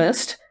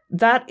long-termist,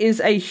 that is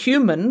a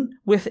human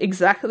with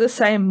exactly the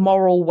same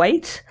moral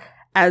weight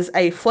as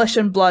a flesh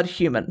and blood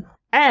human.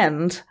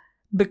 And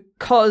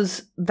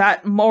because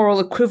that moral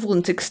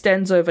equivalent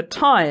extends over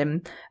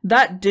time,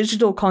 that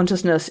digital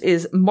consciousness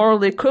is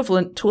morally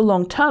equivalent to a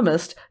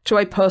long-termist to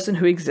a person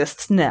who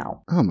exists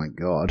now. Oh my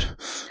god.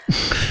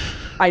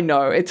 I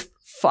know, it's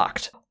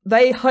fucked.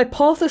 They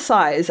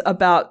hypothesize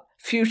about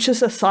future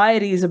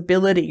society's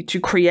ability to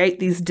create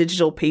these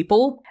digital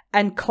people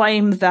and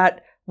claim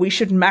that we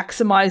should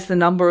maximize the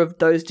number of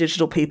those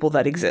digital people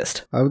that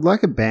exist. I would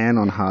like a ban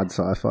on hard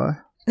sci-fi.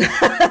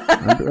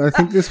 I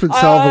think this would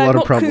solve a lot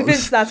of problems. I'm not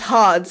convinced that's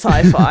hard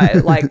sci-fi,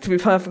 like, to be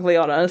perfectly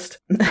honest.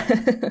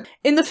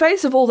 In the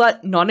face of all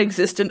that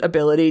non-existent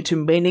ability to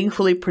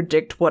meaningfully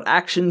predict what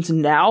actions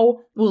now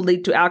will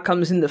lead to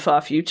outcomes in the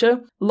far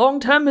future,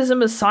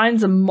 long-termism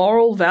assigns a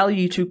moral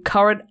value to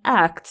current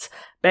acts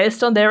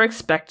based on their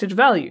expected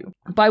value,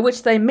 by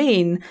which they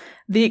mean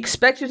the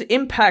expected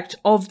impact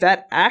of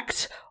that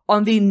act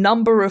on the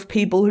number of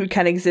people who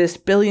can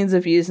exist billions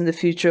of years in the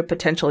future,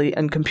 potentially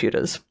in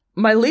computers.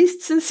 My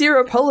least sincere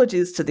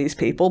apologies to these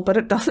people, but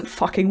it doesn't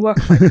fucking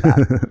work like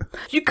that.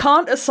 You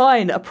can't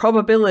assign a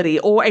probability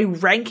or a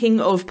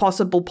ranking of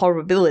possible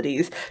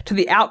probabilities to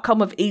the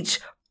outcome of each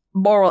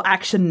moral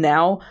action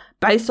now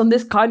based on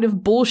this kind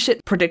of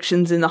bullshit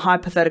predictions in the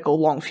hypothetical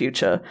long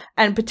future.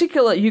 And in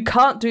particular, you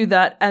can't do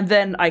that and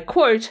then, I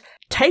quote,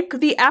 take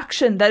the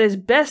action that is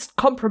best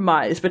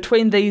compromised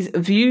between these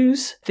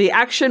views, the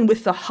action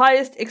with the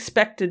highest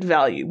expected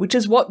value, which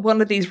is what one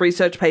of these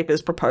research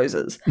papers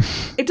proposes.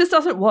 It just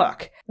doesn't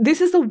work. This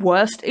is the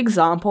worst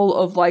example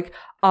of like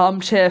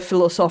armchair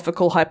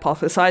philosophical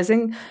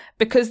hypothesizing,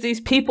 because these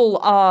people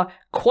are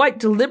quite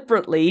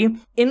deliberately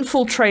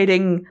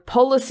infiltrating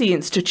policy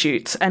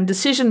institutes and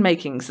decision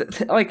makings.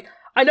 Like,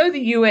 I know the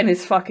UN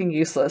is fucking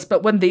useless,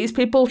 but when these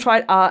people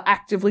are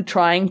actively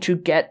trying to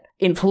get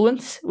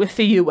influence with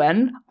the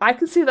UN, I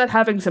can see that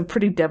having some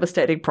pretty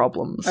devastating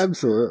problems.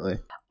 Absolutely.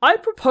 I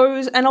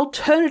propose an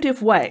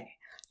alternative way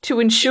to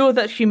ensure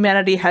that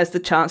humanity has the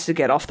chance to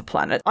get off the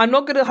planet. I'm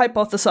not going to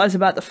hypothesize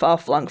about the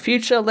far-flung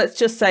future. Let's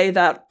just say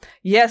that,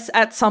 yes,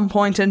 at some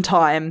point in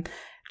time,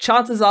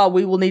 chances are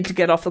we will need to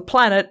get off the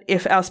planet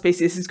if our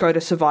species is going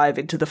to survive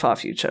into the far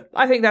future.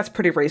 I think that's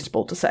pretty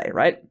reasonable to say,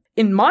 right?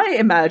 In my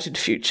imagined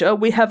future,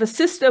 we have a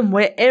system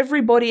where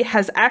everybody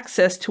has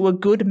access to a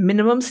good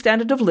minimum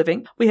standard of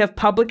living. We have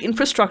public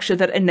infrastructure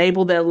that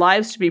enable their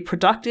lives to be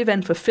productive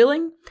and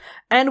fulfilling.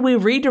 And we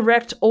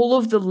redirect all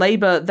of the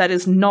labor that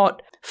is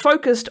not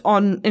focused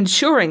on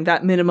ensuring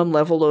that minimum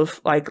level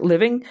of like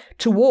living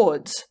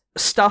towards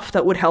stuff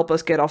that would help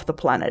us get off the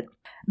planet.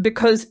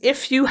 Because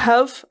if you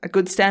have a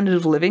good standard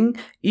of living,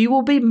 you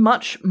will be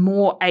much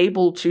more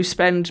able to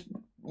spend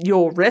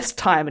your rest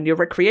time and your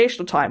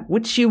recreational time,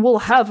 which you will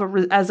have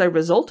as a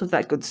result of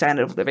that good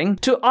standard of living,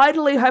 to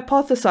idly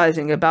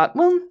hypothesizing about,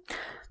 well,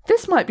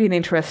 this might be an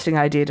interesting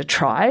idea to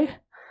try,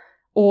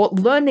 or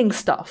learning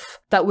stuff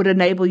that would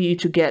enable you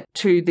to get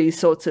to these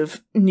sorts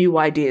of new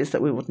ideas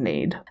that we would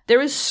need.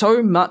 There is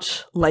so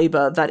much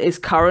labor that is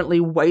currently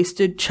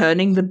wasted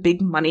churning the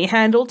big money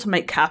handle to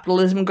make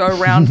capitalism go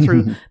round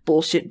through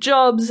bullshit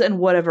jobs and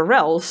whatever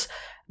else.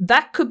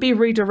 That could be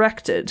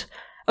redirected.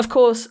 Of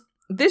course,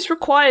 this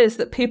requires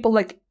that people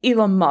like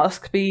Elon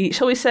Musk be,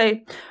 shall we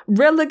say,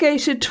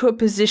 relegated to a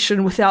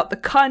position without the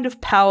kind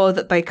of power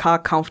that they are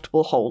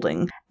comfortable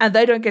holding, and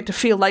they don't get to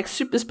feel like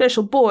super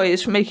special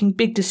boys for making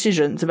big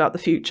decisions about the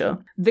future.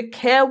 The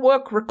care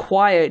work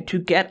required to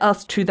get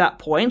us to that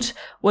point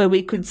where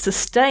we could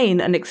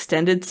sustain an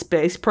extended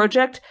space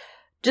project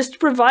just to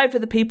provide for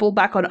the people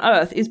back on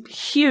Earth is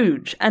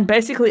huge and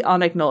basically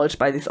unacknowledged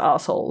by these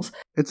assholes.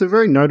 It's a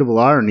very notable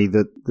irony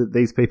that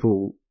these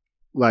people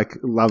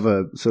love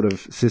a sort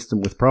of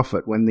system with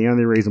profit when the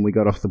only reason we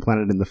got off the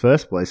planet in the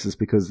first place is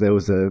because there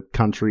was a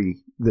country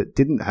that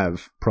didn't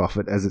have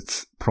profit as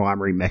its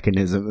primary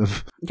mechanism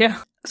of...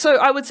 Yeah. So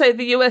I would say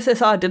the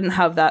USSR didn't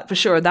have that for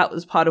sure. That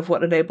was part of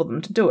what enabled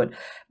them to do it.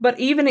 But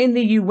even in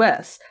the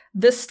US,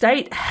 the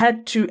state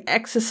had to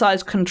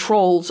exercise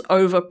controls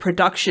over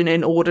production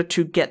in order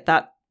to get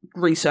that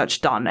research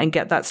done and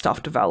get that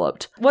stuff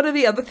developed. One of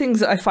the other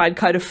things that I find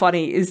kind of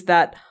funny is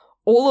that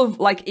all of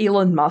like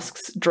Elon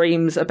Musk's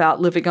dreams about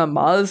living on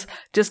Mars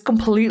just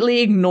completely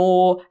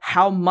ignore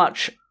how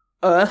much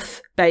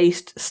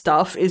Earth-based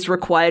stuff is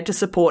required to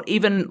support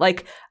even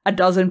like a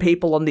dozen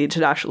people on the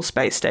International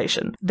Space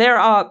Station. There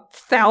are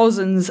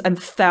thousands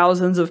and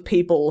thousands of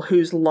people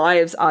whose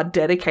lives are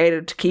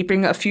dedicated to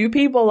keeping a few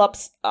people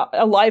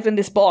alive in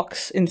this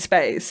box in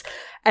space.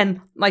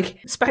 And, like,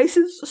 space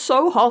is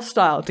so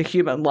hostile to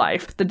human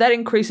life that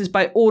increases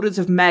by orders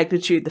of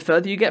magnitude the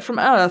further you get from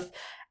Earth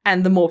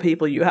and the more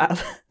people you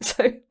have.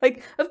 So,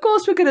 like, of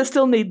course we're going to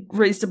still need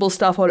reasonable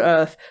stuff on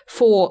Earth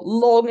for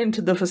long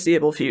into the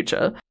foreseeable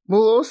future.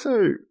 Well,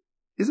 also,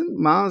 isn't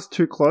Mars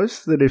too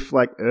close that if,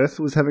 like, Earth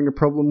was having a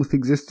problem with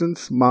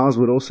existence, Mars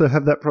would also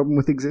have that problem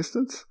with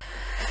existence?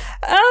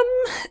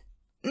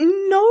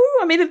 No.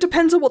 I mean, it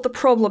depends on what the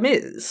problem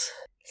is.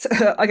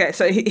 Okay,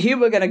 so here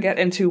we're going to get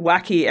into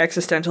wacky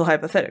existential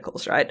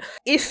hypotheticals, right?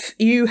 If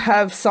you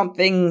have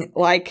something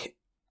like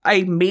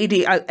a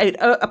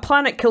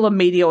planet killer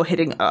meteor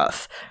hitting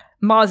Earth,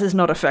 Mars is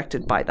not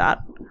affected by that,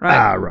 right?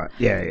 Ah, right.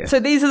 Yeah. So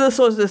these are the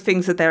sorts of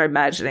things that they're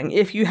imagining.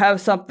 If you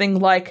have something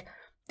like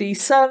the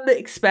sun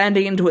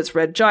expanding into its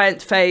red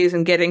giant phase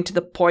and getting to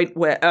the point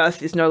where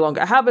Earth is no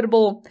longer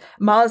habitable,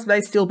 Mars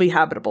may still be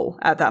habitable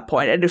at that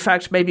point, and in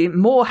fact maybe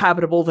more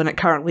habitable than it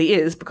currently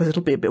is because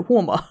it'll be a bit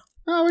warmer.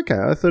 Oh, okay.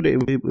 I thought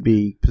it would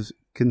be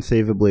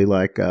conceivably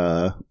like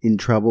in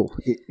trouble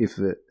if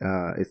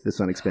the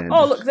sun expanded.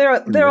 Oh, look,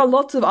 there are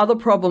lots of other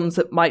problems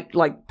that might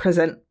like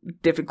present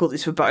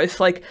difficulties for both.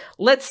 Like,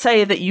 let's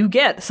say that you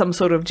get some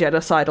sort of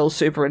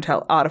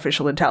genocidal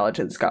artificial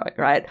intelligence going,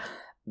 right?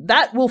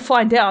 That will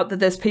find out that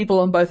there's people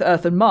on both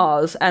Earth and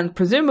Mars, and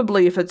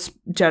presumably if it's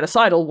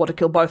genocidal, want to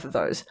kill both of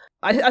those.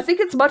 I think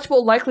it's much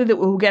more likely that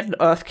we will get an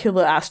Earth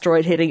killer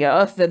asteroid hitting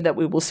Earth than that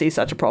we will see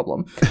such a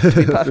problem, to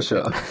be perfectly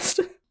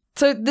honest.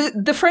 So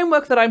the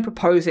framework that I'm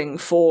proposing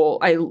for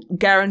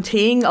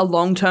guaranteeing a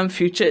long-term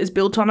future is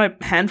built on a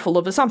handful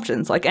of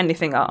assumptions, like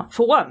anything are.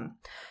 For one,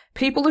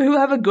 People who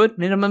have a good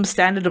minimum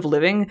standard of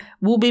living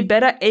will be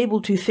better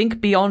able to think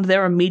beyond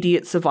their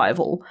immediate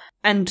survival,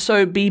 and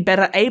so be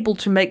better able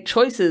to make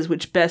choices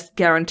which best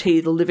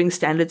guarantee the living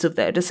standards of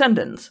their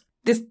descendants.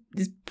 This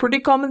is pretty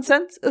common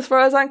sense as far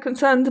as I'm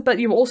concerned, but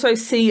you also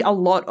see a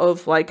lot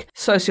of like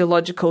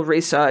sociological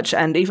research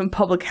and even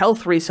public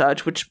health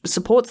research which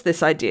supports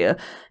this idea.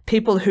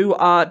 People who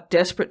are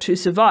desperate to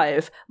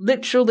survive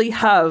literally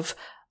have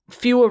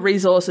fewer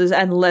resources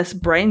and less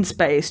brain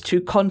space to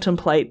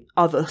contemplate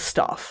other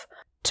stuff.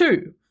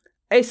 2.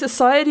 A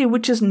society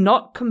which is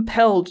not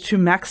compelled to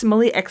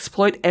maximally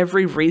exploit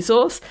every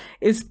resource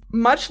is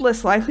much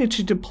less likely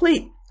to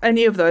deplete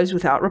any of those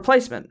without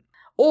replacement,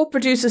 or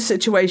produce a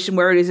situation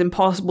where it is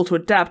impossible to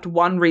adapt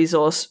one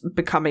resource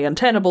becoming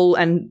untenable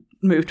and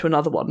move to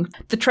another one.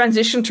 The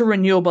transition to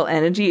renewable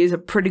energy is a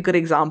pretty good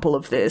example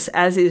of this,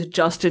 as is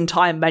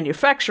just-in-time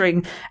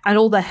manufacturing and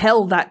all the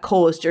hell that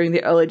caused during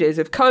the early days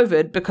of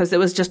COVID, because there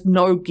was just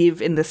no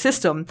give in the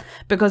system,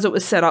 because it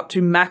was set up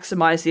to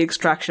maximize the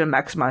extraction and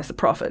maximize the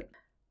profit.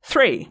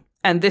 3,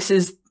 and this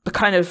is the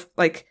kind of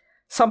like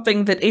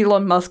something that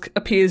Elon Musk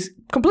appears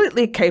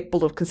completely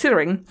capable of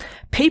considering,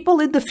 people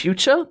in the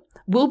future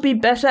will be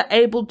better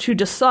able to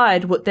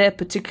decide what their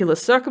particular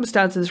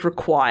circumstances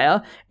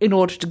require in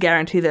order to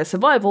guarantee their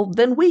survival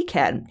than we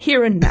can,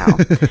 here and now.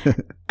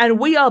 And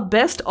we are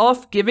best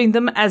off giving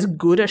them as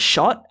good a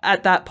shot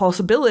at that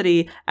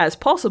possibility as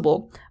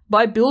possible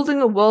by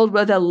building a world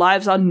where their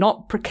lives are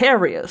not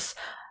precarious,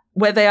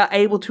 where they are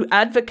able to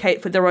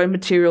advocate for their own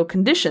material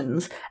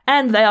conditions,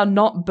 and they are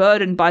not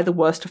burdened by the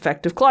worst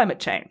effect of climate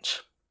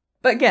change.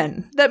 But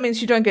again, that means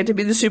you don't get to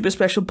be the super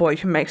special boy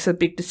who makes the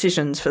big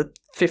decisions for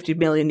 50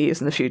 million years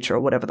in the future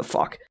or whatever the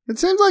fuck. It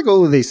seems like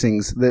all of these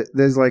things,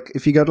 there's like,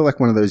 if you go to like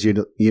one of those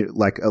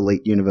like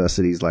elite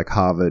universities like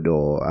Harvard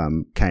or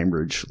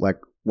Cambridge, like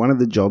one of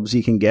the jobs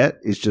you can get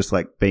is just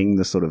like being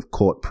the sort of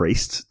court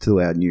priest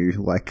to our new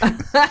like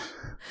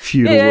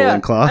feudal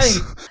ruling class. I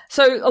mean,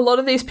 so a lot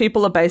of these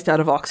people are based out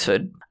of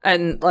Oxford,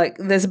 and like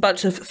there's a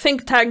bunch of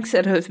think tanks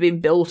that have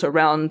been built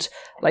around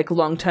like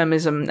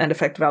long-termism and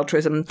effective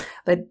altruism.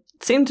 They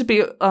seem to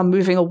be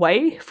moving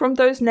away from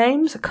those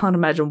names. I can't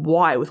imagine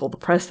why with all the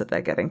press that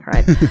they're getting,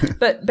 right?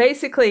 But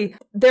basically,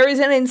 there is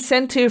an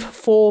incentive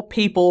for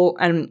people,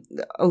 and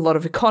a lot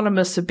of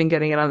economists have been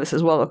getting in on this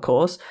as well, of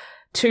course,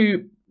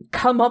 to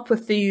come up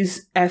with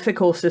these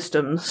ethical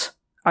systems,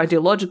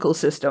 ideological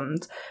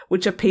systems,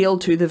 which appeal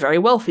to the very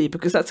wealthy,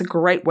 because that's a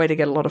great way to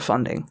get a lot of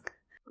funding.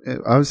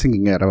 I was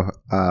thinking out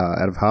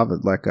of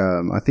Harvard, like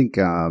I think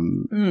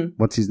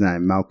what's his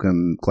name,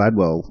 Malcolm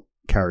Gladwell,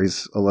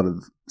 carries a lot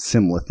of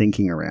similar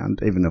thinking around,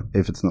 even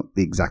if it's not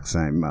the exact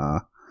same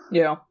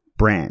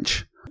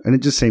branch. And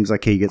it just seems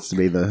like he gets to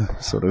be the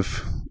sort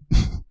of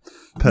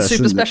person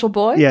super special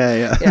boy?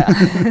 Yeah.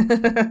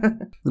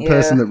 The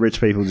person that rich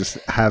people just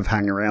have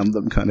hang around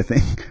them kind of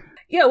thing.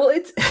 Yeah, well,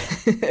 it's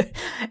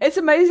it's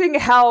amazing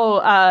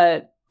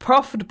how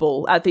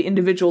profitable at the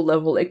individual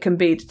level it can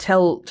be to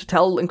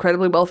tell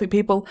incredibly wealthy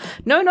people,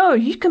 no,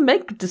 you can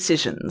make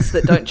decisions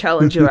that don't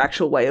challenge your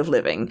actual way of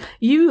living.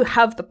 You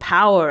have the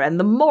power and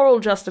the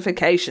moral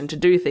justification to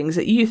do things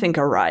that you think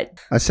are right.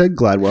 I said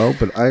Gladwell,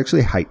 but I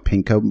actually hate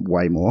Pinker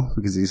way more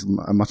because he's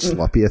a much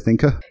sloppier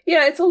thinker.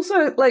 Yeah, it's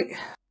also like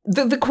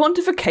the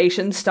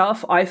quantification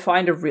stuff I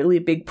find a really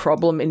big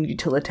problem in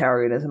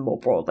utilitarianism more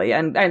broadly,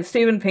 and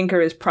Steven Pinker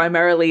is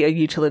primarily a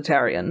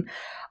utilitarian.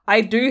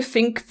 I do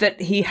think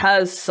that he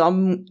has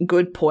some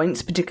good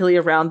points, particularly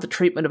around the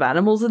treatment of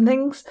animals and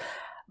things,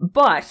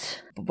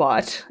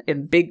 but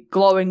in big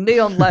glowing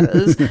neon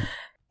letters,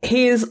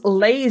 he is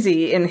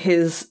lazy in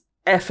his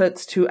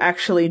efforts to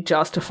actually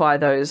justify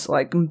those,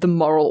 like, the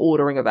moral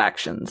ordering of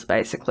actions,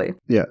 basically.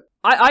 Yeah.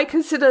 I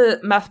consider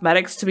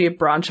mathematics to be a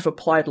branch of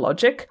applied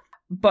logic,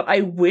 but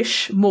I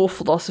wish more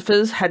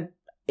philosophers had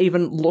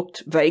even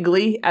looked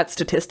vaguely at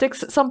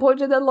statistics at some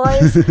point in their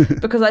lives,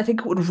 because I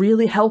think it would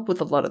really help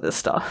with a lot of this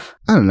stuff.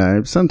 I don't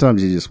know.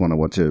 Sometimes you just want to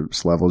watch a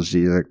Slavoj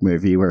Žižek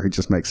movie where he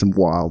just makes some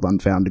wild,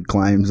 unfounded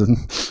claims and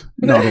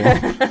not all.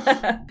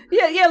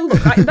 Yeah.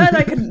 Look,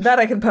 that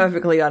I can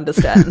perfectly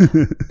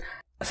understand.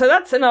 So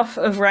that's enough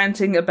of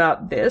ranting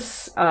about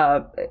this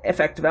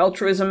effective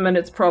altruism and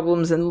its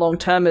problems, and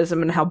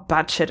long-termism and how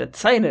batshit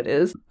insane it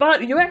is.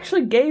 But you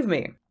actually gave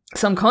me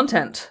some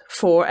content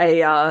for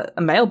a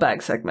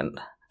mailbag segment.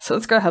 So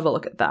let's go have a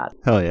look at that.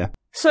 Hell yeah.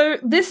 So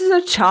this is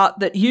a chart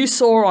that you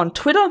saw on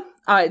Twitter.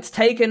 It's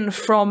taken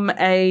from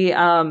a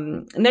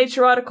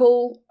Nature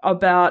article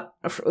that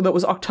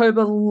was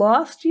October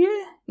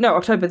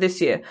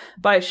this year,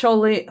 by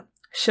Shirley?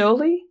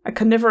 I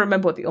can never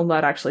remember what the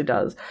all-night actually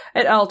does.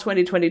 Et al.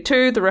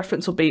 2022, the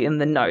reference will be in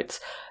the notes.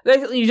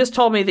 Basically, you just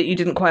told me that you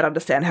didn't quite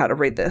understand how to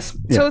read this.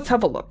 Yeah. So let's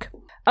have a look.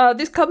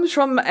 This comes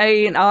from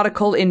an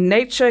article in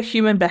Nature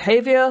Human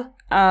Behavior,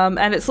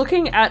 and it's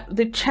looking at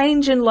the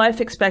change in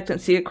life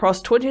expectancy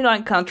across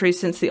 29 countries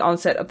since the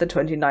onset of the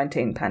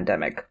 2019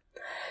 pandemic.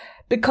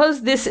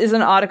 Because this is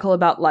an article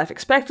about life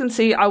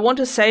expectancy, I want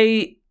to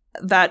say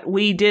that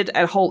we did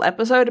a whole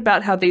episode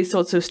about how these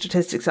sorts of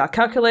statistics are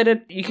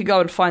calculated. You can go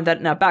and find that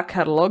in our back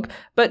catalogue.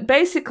 But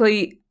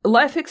basically,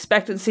 life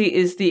expectancy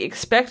is the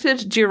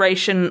expected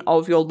duration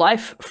of your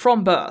life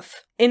from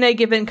birth in a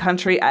given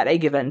country at a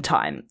given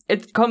time.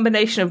 It's a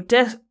combination of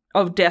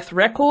death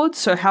records,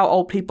 so how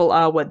old people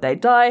are when they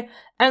die,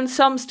 and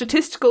some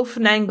statistical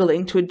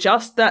finagling to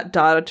adjust that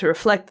data to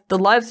reflect that the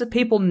lives of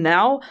people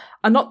now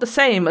are not the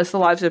same as the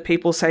lives of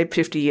people, say,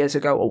 50 years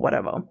ago or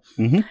whatever.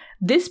 Mm-hmm.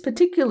 This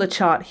particular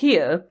chart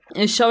here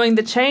is showing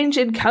the change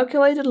in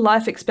calculated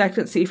life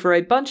expectancy for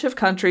a bunch of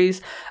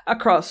countries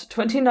across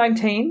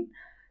 2019,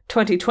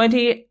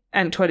 2020,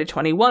 and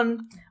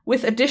 2021,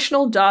 with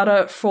additional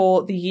data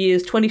for the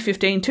years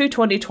 2015 to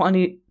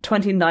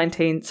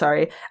 2019,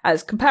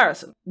 as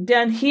comparison.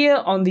 Down here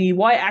on the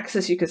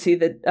y-axis, you can see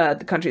that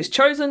the countries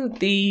chosen.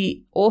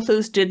 The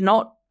authors did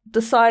not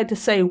decide to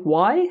say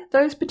why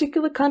those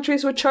particular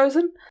countries were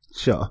chosen.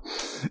 Sure.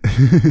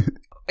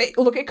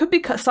 It could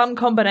be some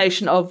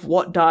combination of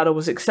what data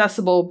was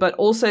accessible, but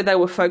also they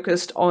were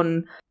focused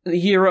on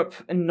Europe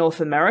and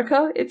North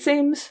America, it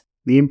seems.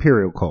 The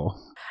imperial core.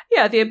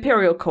 Yeah, the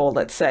imperial core,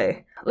 let's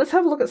say. Let's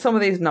have a look at some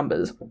of these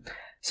numbers.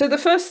 So the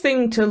first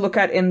thing to look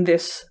at in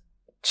this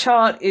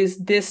chart is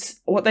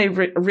this, what they've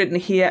written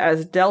here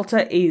as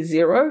delta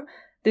E0.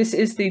 This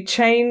is the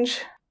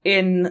change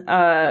in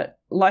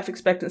life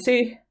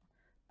expectancy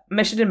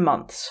measured in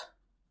months.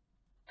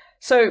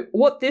 So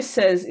what this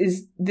says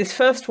is, this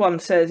first one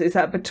says, is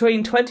that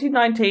between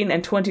 2019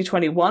 and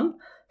 2021,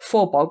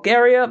 for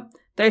Bulgaria,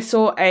 they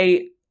saw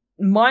a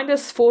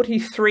minus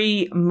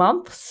 43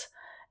 months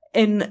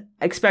in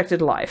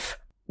expected life.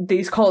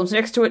 These columns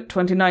next to it,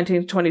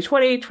 2019 to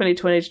 2020,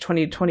 2020 to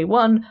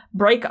 2021,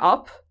 break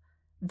up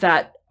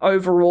that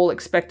overall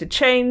expected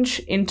change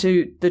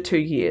into the 2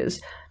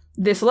 years.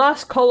 This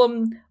last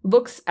column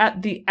looks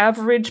at the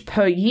average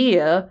per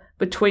year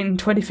between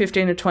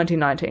 2015 and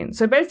 2019.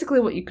 So basically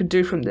what you could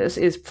do from this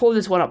is, for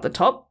this one up the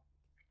top,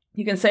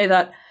 you can say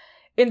that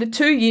in the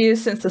 2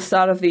 years since the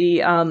start of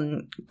the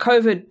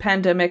COVID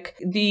pandemic,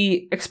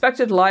 the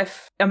expected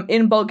life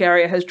in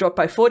Bulgaria has dropped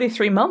by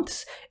 43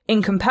 months.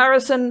 In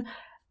comparison,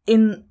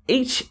 in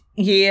each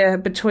year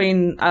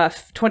between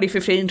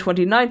 2015 and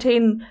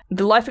 2019,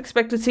 the life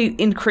expectancy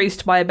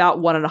increased by about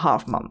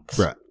 1.5 months.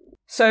 Right.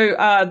 So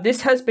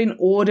this has been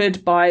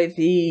ordered by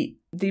the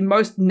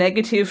most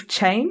negative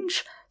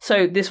change.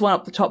 So this one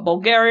up the top,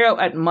 Bulgaria,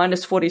 at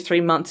minus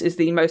 43 months is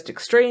the most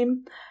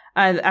extreme.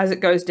 And as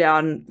it goes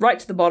down right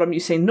to the bottom, you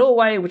see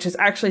Norway, which has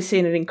actually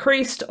seen an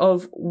increase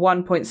of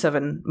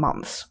 1.7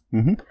 months.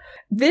 Mm-hmm.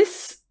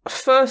 This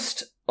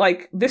first,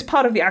 this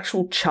part of the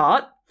actual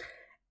chart,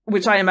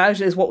 which I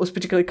imagine is what was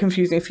particularly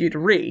confusing for you to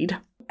read.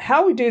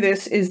 How we do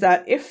this is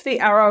that if the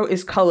arrow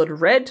is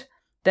colored red,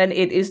 then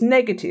it is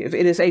negative.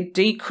 It is a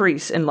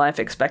decrease in life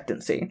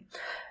expectancy.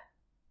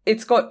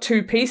 It's got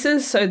two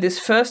pieces. So this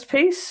first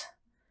piece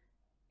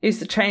is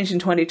the change in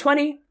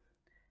 2020.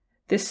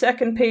 This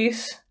second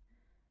piece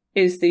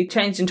is the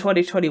change in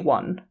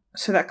 2021.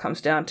 So that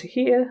comes down to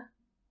here.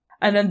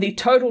 And then the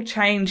total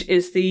change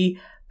is the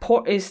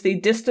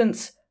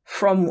distance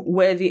from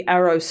where the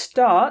arrow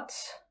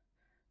starts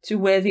to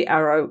where the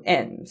arrow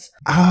ends.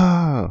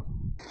 Oh.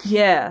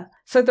 Yeah.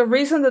 So the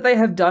reason that they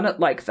have done it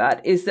like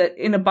that is that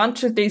in a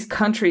bunch of these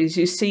countries,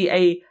 you see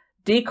a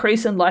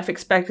decrease in life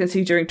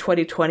expectancy during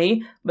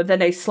 2020, but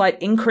then a slight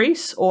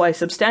increase or a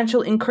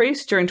substantial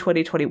increase during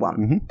 2021.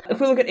 Mm-hmm. If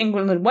we look at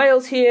England and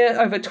Wales here,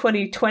 over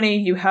 2020,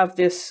 you have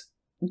this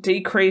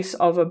decrease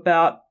of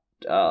about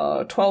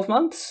 12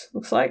 months,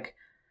 looks like.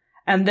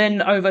 And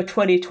then over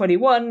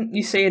 2021,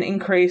 you see an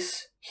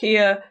increase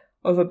here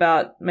of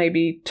about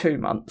maybe 2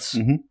 months.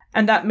 Mm-hmm.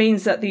 And that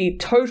means that the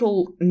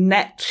total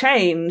net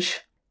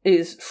change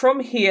is from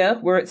here,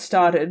 where it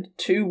started,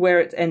 to where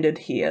it ended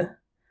here.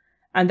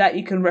 And that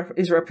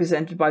is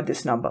represented by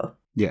this number.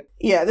 Yeah.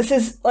 Yeah, this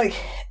is,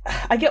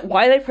 I get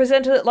why they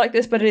presented it like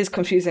this, but it is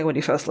confusing when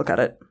you first look at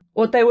it.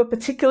 What they were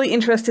particularly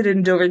interested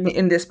in doing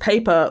in this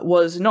paper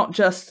was not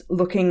just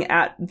looking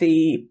at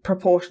the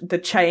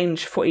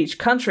change for each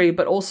country,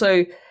 but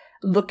also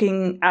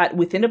looking at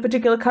within a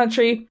particular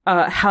country,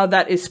 how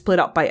that is split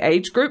up by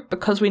age group,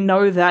 because we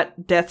know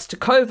that deaths to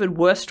COVID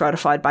were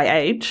stratified by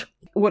age.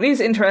 What is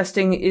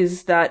interesting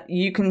is that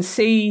you can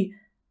see,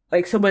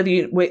 somewhere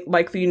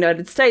like the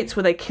United States,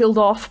 where they killed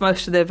off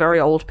most of their very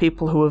old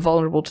people who were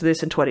vulnerable to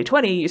this in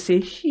 2020, you see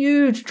a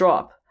huge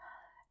drop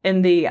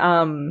in the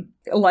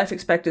life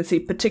expectancy,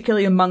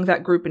 particularly among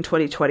that group in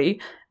 2020.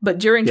 But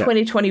during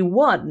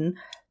 2021,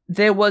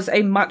 there was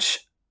a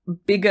much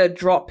bigger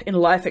drop in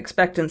life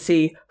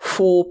expectancy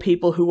for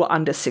people who were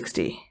under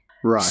 60.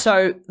 Right.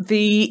 So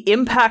the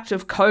impact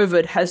of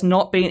COVID has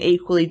not been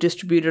equally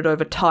distributed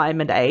over time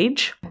and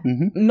age,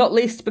 not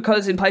least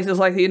because in places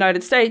like the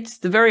United States,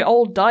 the very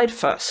old died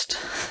first.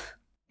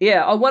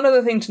 Yeah, one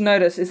other thing to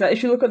notice is that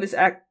if you look at this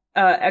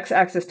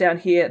x-axis down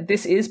here,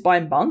 this is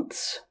by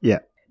months,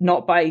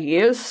 not by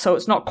years, so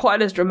it's not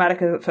quite as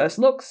dramatic as it first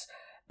looks,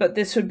 but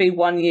this would be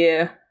 1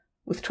 year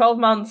with 12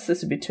 months,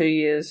 this would be 2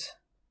 years,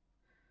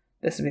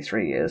 this would be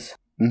 3 years.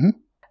 Mm-hmm.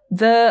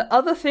 The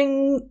other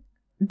thing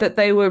that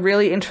they were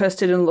really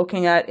interested in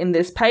looking at in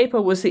this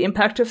paper was the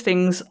impact of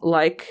things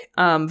like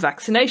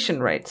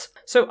vaccination rates.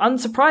 So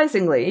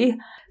unsurprisingly,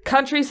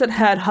 countries that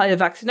had higher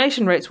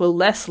vaccination rates were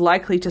less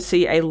likely to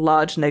see a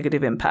large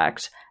negative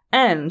impact.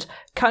 And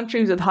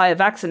countries with higher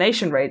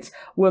vaccination rates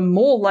were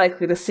more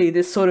likely to see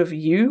this sort of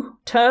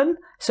U-turn.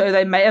 So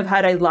they may have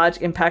had a large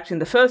impact in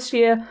the first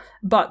year,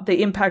 but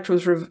the impact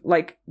was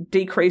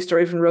decreased or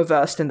even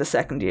reversed in the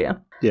second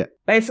year. Yeah.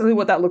 Basically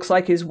what that looks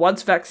like is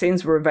once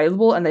vaccines were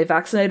available and they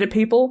vaccinated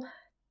people,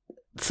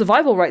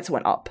 survival rates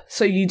went up.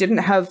 So you didn't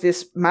have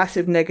this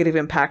massive negative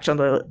impact on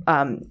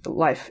the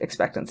life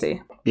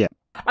expectancy. Yeah.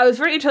 I was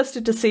very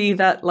interested to see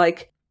that,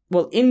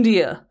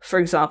 India, for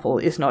example,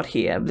 is not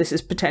here. This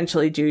is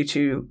potentially due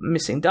to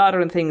missing data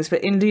and things,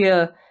 but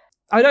India,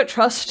 I don't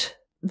trust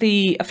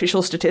the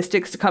official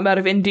statistics to come out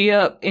of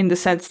India in the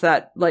sense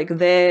that,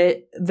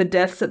 the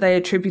deaths that they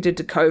attributed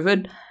to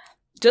COVID,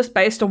 just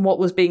based on what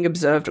was being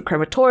observed at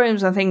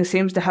crematoriums and things,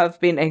 seems to have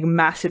been a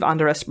massive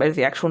underestimate of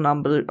the actual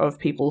number of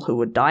people who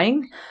were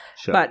dying.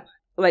 Sure. But,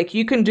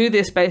 you can do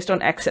this based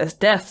on excess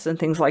deaths and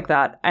things like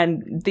that,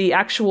 and the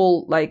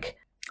actual,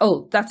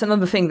 that's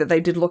another thing that they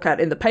did look at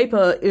in the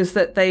paper, is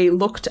that they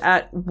looked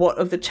at what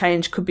of the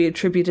change could be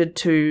attributed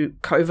to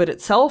COVID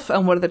itself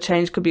and what of the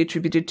change could be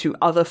attributed to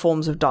other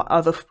forms of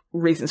other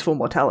reasons for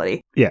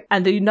mortality. Yeah.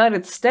 And the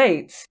United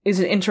States is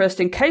an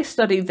interesting case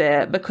study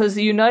there because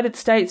the United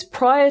States,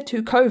 prior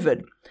to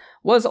COVID,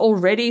 was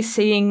already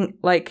seeing,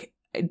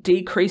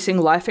 decreasing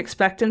life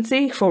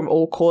expectancy from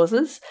all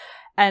causes.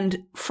 And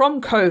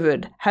from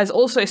COVID has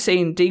also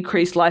seen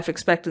decreased life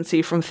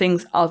expectancy from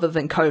things other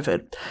than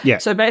COVID. Yeah.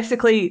 So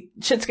basically,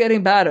 shit's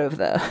getting bad over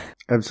there.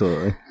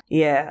 Absolutely.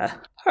 Yeah.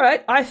 All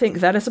right. I think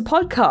that is a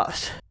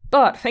podcast.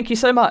 But thank you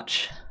so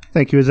much.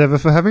 Thank you as ever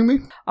for having me.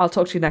 I'll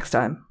talk to you next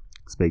time.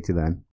 Speak to you then.